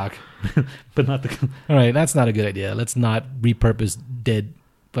cock, but not the... All right, that's not a good idea. Let's not repurpose dead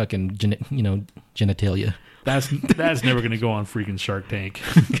fucking genitalia. That's never going to go on freaking Shark Tank.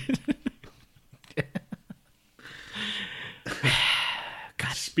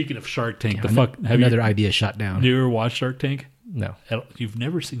 God, speaking of Shark Tank, Yeah, another idea shot down. You ever watched Shark Tank? No. You've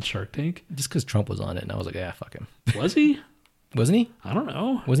never seen Shark Tank? Just because Trump was on it, and I was like, yeah, fuck him. Was he? Wasn't he? I don't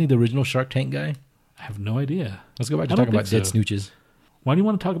know. Wasn't he the original Shark Tank guy? I have no idea. Let's go back to talking about dead snooches. Why do you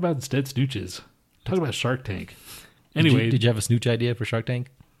want to talk about dead snooches? Talk about Shark Tank. Anyway. Did you have a snooch idea for Shark Tank?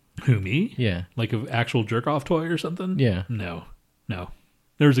 Who, me? Yeah. Like an actual jerk-off toy or something? Yeah. No.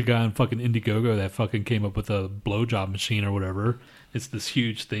 There was a guy on fucking Indiegogo that fucking came up with a blowjob machine or whatever. It's this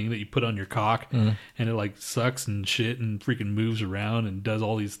huge thing that you put on your cock, and it like sucks and shit and freaking moves around and does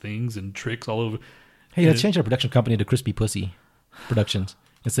all these things and tricks all over. Hey, let's change our production company to Crispy Pussy Productions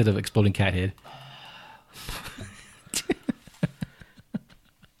instead of Exploding Cat Head.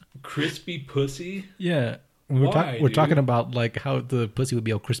 Crispy Pussy? Yeah. We're talking about like how the pussy would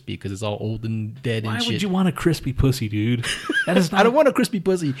be all crispy because it's all old and dead and shit. Why would you want a crispy pussy, dude? That is not... I don't want a crispy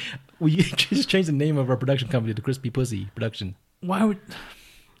pussy. We just change the name of our production company to Crispy Pussy Production. Why would...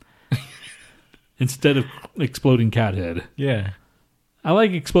 Instead of Exploding Cat Head. Yeah. I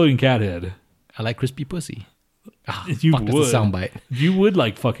like Exploding Cat Head. I like Crispy Pussy. Oh, you fuck, would. that's a soundbite. You would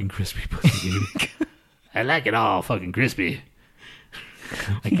like fucking crispy pussy, dude. I like it all fucking crispy.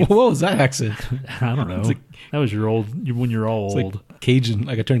 What was that accent? I don't know. That was when you're all old. Like Cajun.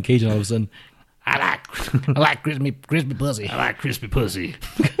 Like I turned Cajun all of a sudden. I like crispy pussy. I like crispy pussy.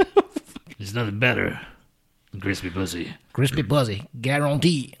 There's nothing better than crispy pussy. Crispy pussy.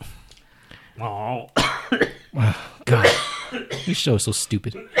 Guarantee. Oh. God. This show is so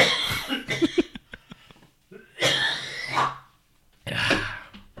stupid.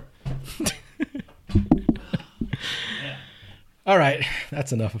 All right,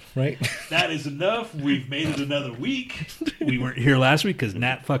 that's enough, right? That is enough. We've made it another week. We weren't here last week because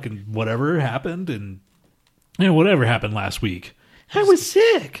Nat fucking whatever happened, and whatever happened last week. I was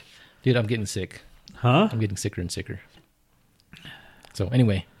sick. Dude, I'm getting sick. Huh? I'm getting sicker and sicker. So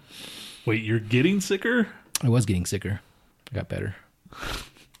anyway. Wait, you're getting sicker? I was getting sicker. I got better.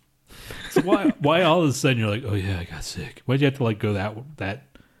 So why all of a sudden you're like, oh yeah, I got sick? Why'd you have to like go that? What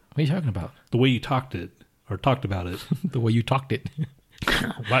are you talking about? The way you talked about it. The way you talked it.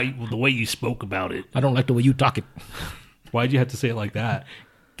 The way you spoke about it. I don't like the way you talk it. Why'd you have to say it like that?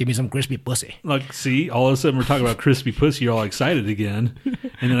 Give me some crispy pussy. Like, see, all of a sudden we're talking about crispy pussy. You're all excited again.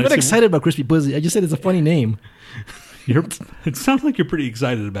 And then I'm not excited about crispy pussy. I just said it's a funny name. It sounds like you're pretty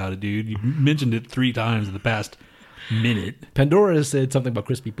excited about it, dude. You mentioned it 3 times in the past minute. Pandora said something about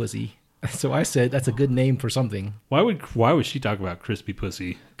crispy pussy. So I said that's a good name for something. Why would she talk about crispy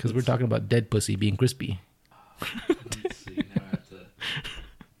pussy? Because we're talking about dead pussy being crispy. Let's see. Now I have to.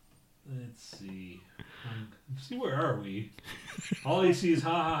 Let's see. See, where are we? All I see is ha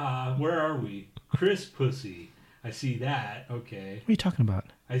ha ha. Where are we? Chris pussy. I see that. Okay. What are you talking about?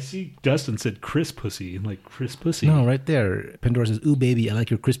 I see Dustin said Chris pussy. Like Chris pussy. No, right there. Pandora says, "Ooh, baby, I like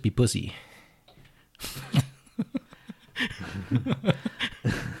your crispy pussy."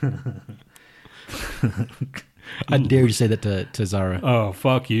 I dare you to say that to Zara. Oh,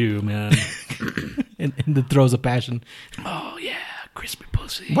 fuck you, man. in the throes of passion. Oh, yeah, crispy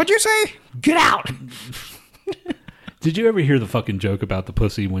pussy. What'd you say? Get out! Did you ever hear the fucking joke about the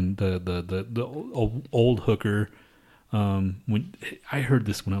pussy when the old hooker, when I heard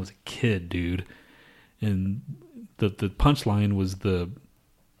this when I was a kid, dude, and the punchline was the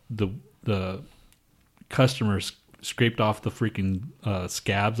customers scraped off the freaking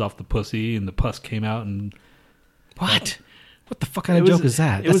scabs off the pussy, and the pus came out. And what? What the fuck kind of joke is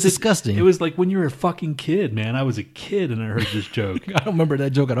that? That's disgusting. It was like when you were a fucking kid, man. I was a kid and I heard this joke. I don't remember that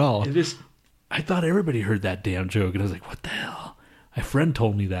joke at all. I thought everybody heard that damn joke, and I was like, what the hell? My friend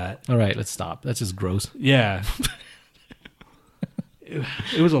told me that. All right, let's stop. That's just gross. Yeah.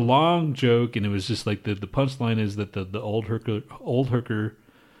 It was a long joke, and it was just like the punchline is that the old hooker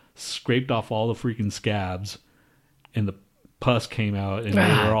scraped off all the freaking scabs, and the pus came out, and they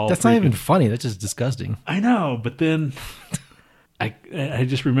were all. That's not even funny. That's just disgusting. I know, but then I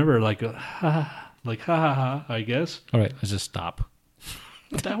just remember like ha ha, I guess. All right, let's just stop.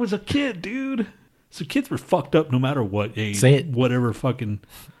 That was a kid, dude. So kids were fucked up no matter what age. Say it. Whatever fucking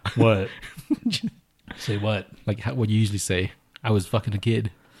what. Say what? Like what you usually say. I was fucking a kid.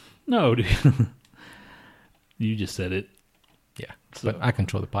 No, dude. You just said it. Yeah, but I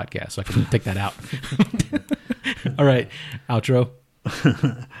control the podcast, so I can take that out. All right, outro.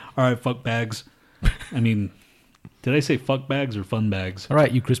 All right, fuck bags. I mean, did I say fuck bags or fun bags? All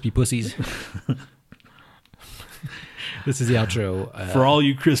right, you crispy pussies. This is the outro. For all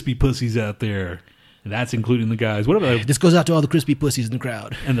you crispy pussies out there, and that's including the guys. What about this goes out to all the crispy pussies in the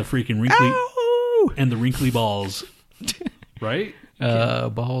crowd. And the freaking wrinkly Ow! And the wrinkly balls. Right?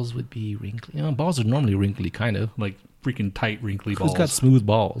 Balls would be wrinkly. Balls are normally wrinkly, kind of. Like freaking tight wrinkly balls. Who's got smooth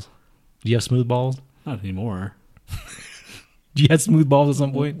balls? Do you have smooth balls? Not anymore. Do you have smooth balls at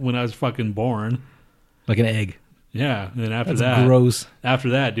some point? When I was fucking born. Like an egg. Yeah. And then after That's that. gross. After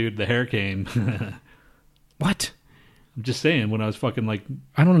that, dude, the hair came. What? I'm just saying, when I was fucking like.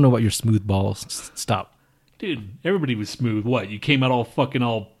 I don't know about your smooth balls. Stop. Dude, everybody was smooth. What? You came out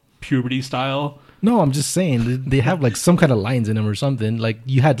all puberty style? No, I'm just saying they have like some kind of lines in them or something. Like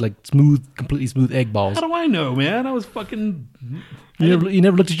you had like completely smooth egg balls. How do I know, man? I was fucking. You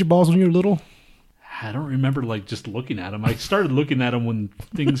never looked at your balls when you were little? I don't remember like just looking at them. I started looking at them when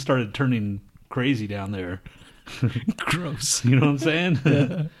things started turning crazy down there. Gross. You know what I'm saying?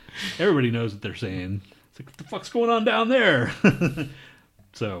 Yeah. Everybody knows what they're saying. It's like, what the fuck's going on down there?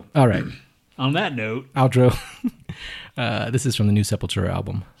 So. All right. On that note. Outro. This is from the new Sepultura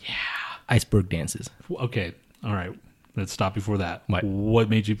album. Yeah. Iceberg Dances. Okay. All right. Let's stop before that. What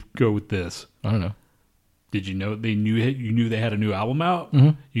made you go with this? I don't know. Did you know you knew they had a new album out?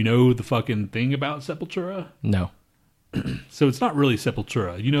 Mm-hmm. You know the fucking thing about Sepultura? No. So it's not really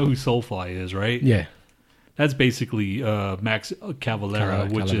Sepultura. You know who Soulfly is, right? Yeah. That's basically Max Cavalera,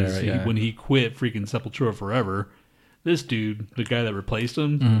 which is when he quit freaking Sepultura forever. This dude, the guy that replaced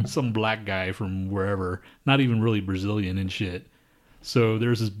him, some black guy from wherever, not even really Brazilian and shit. So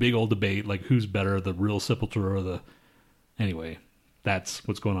there's this big old debate, like who's better, the real Sepultura or the... Anyway, that's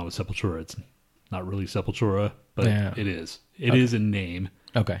what's going on with Sepultura. It's not really Sepultura, but it is. It is in name.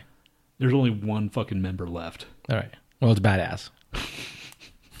 Okay. There's only one fucking member left. All right. Well, it's badass.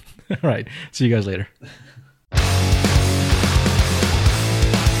 All right. See you guys later.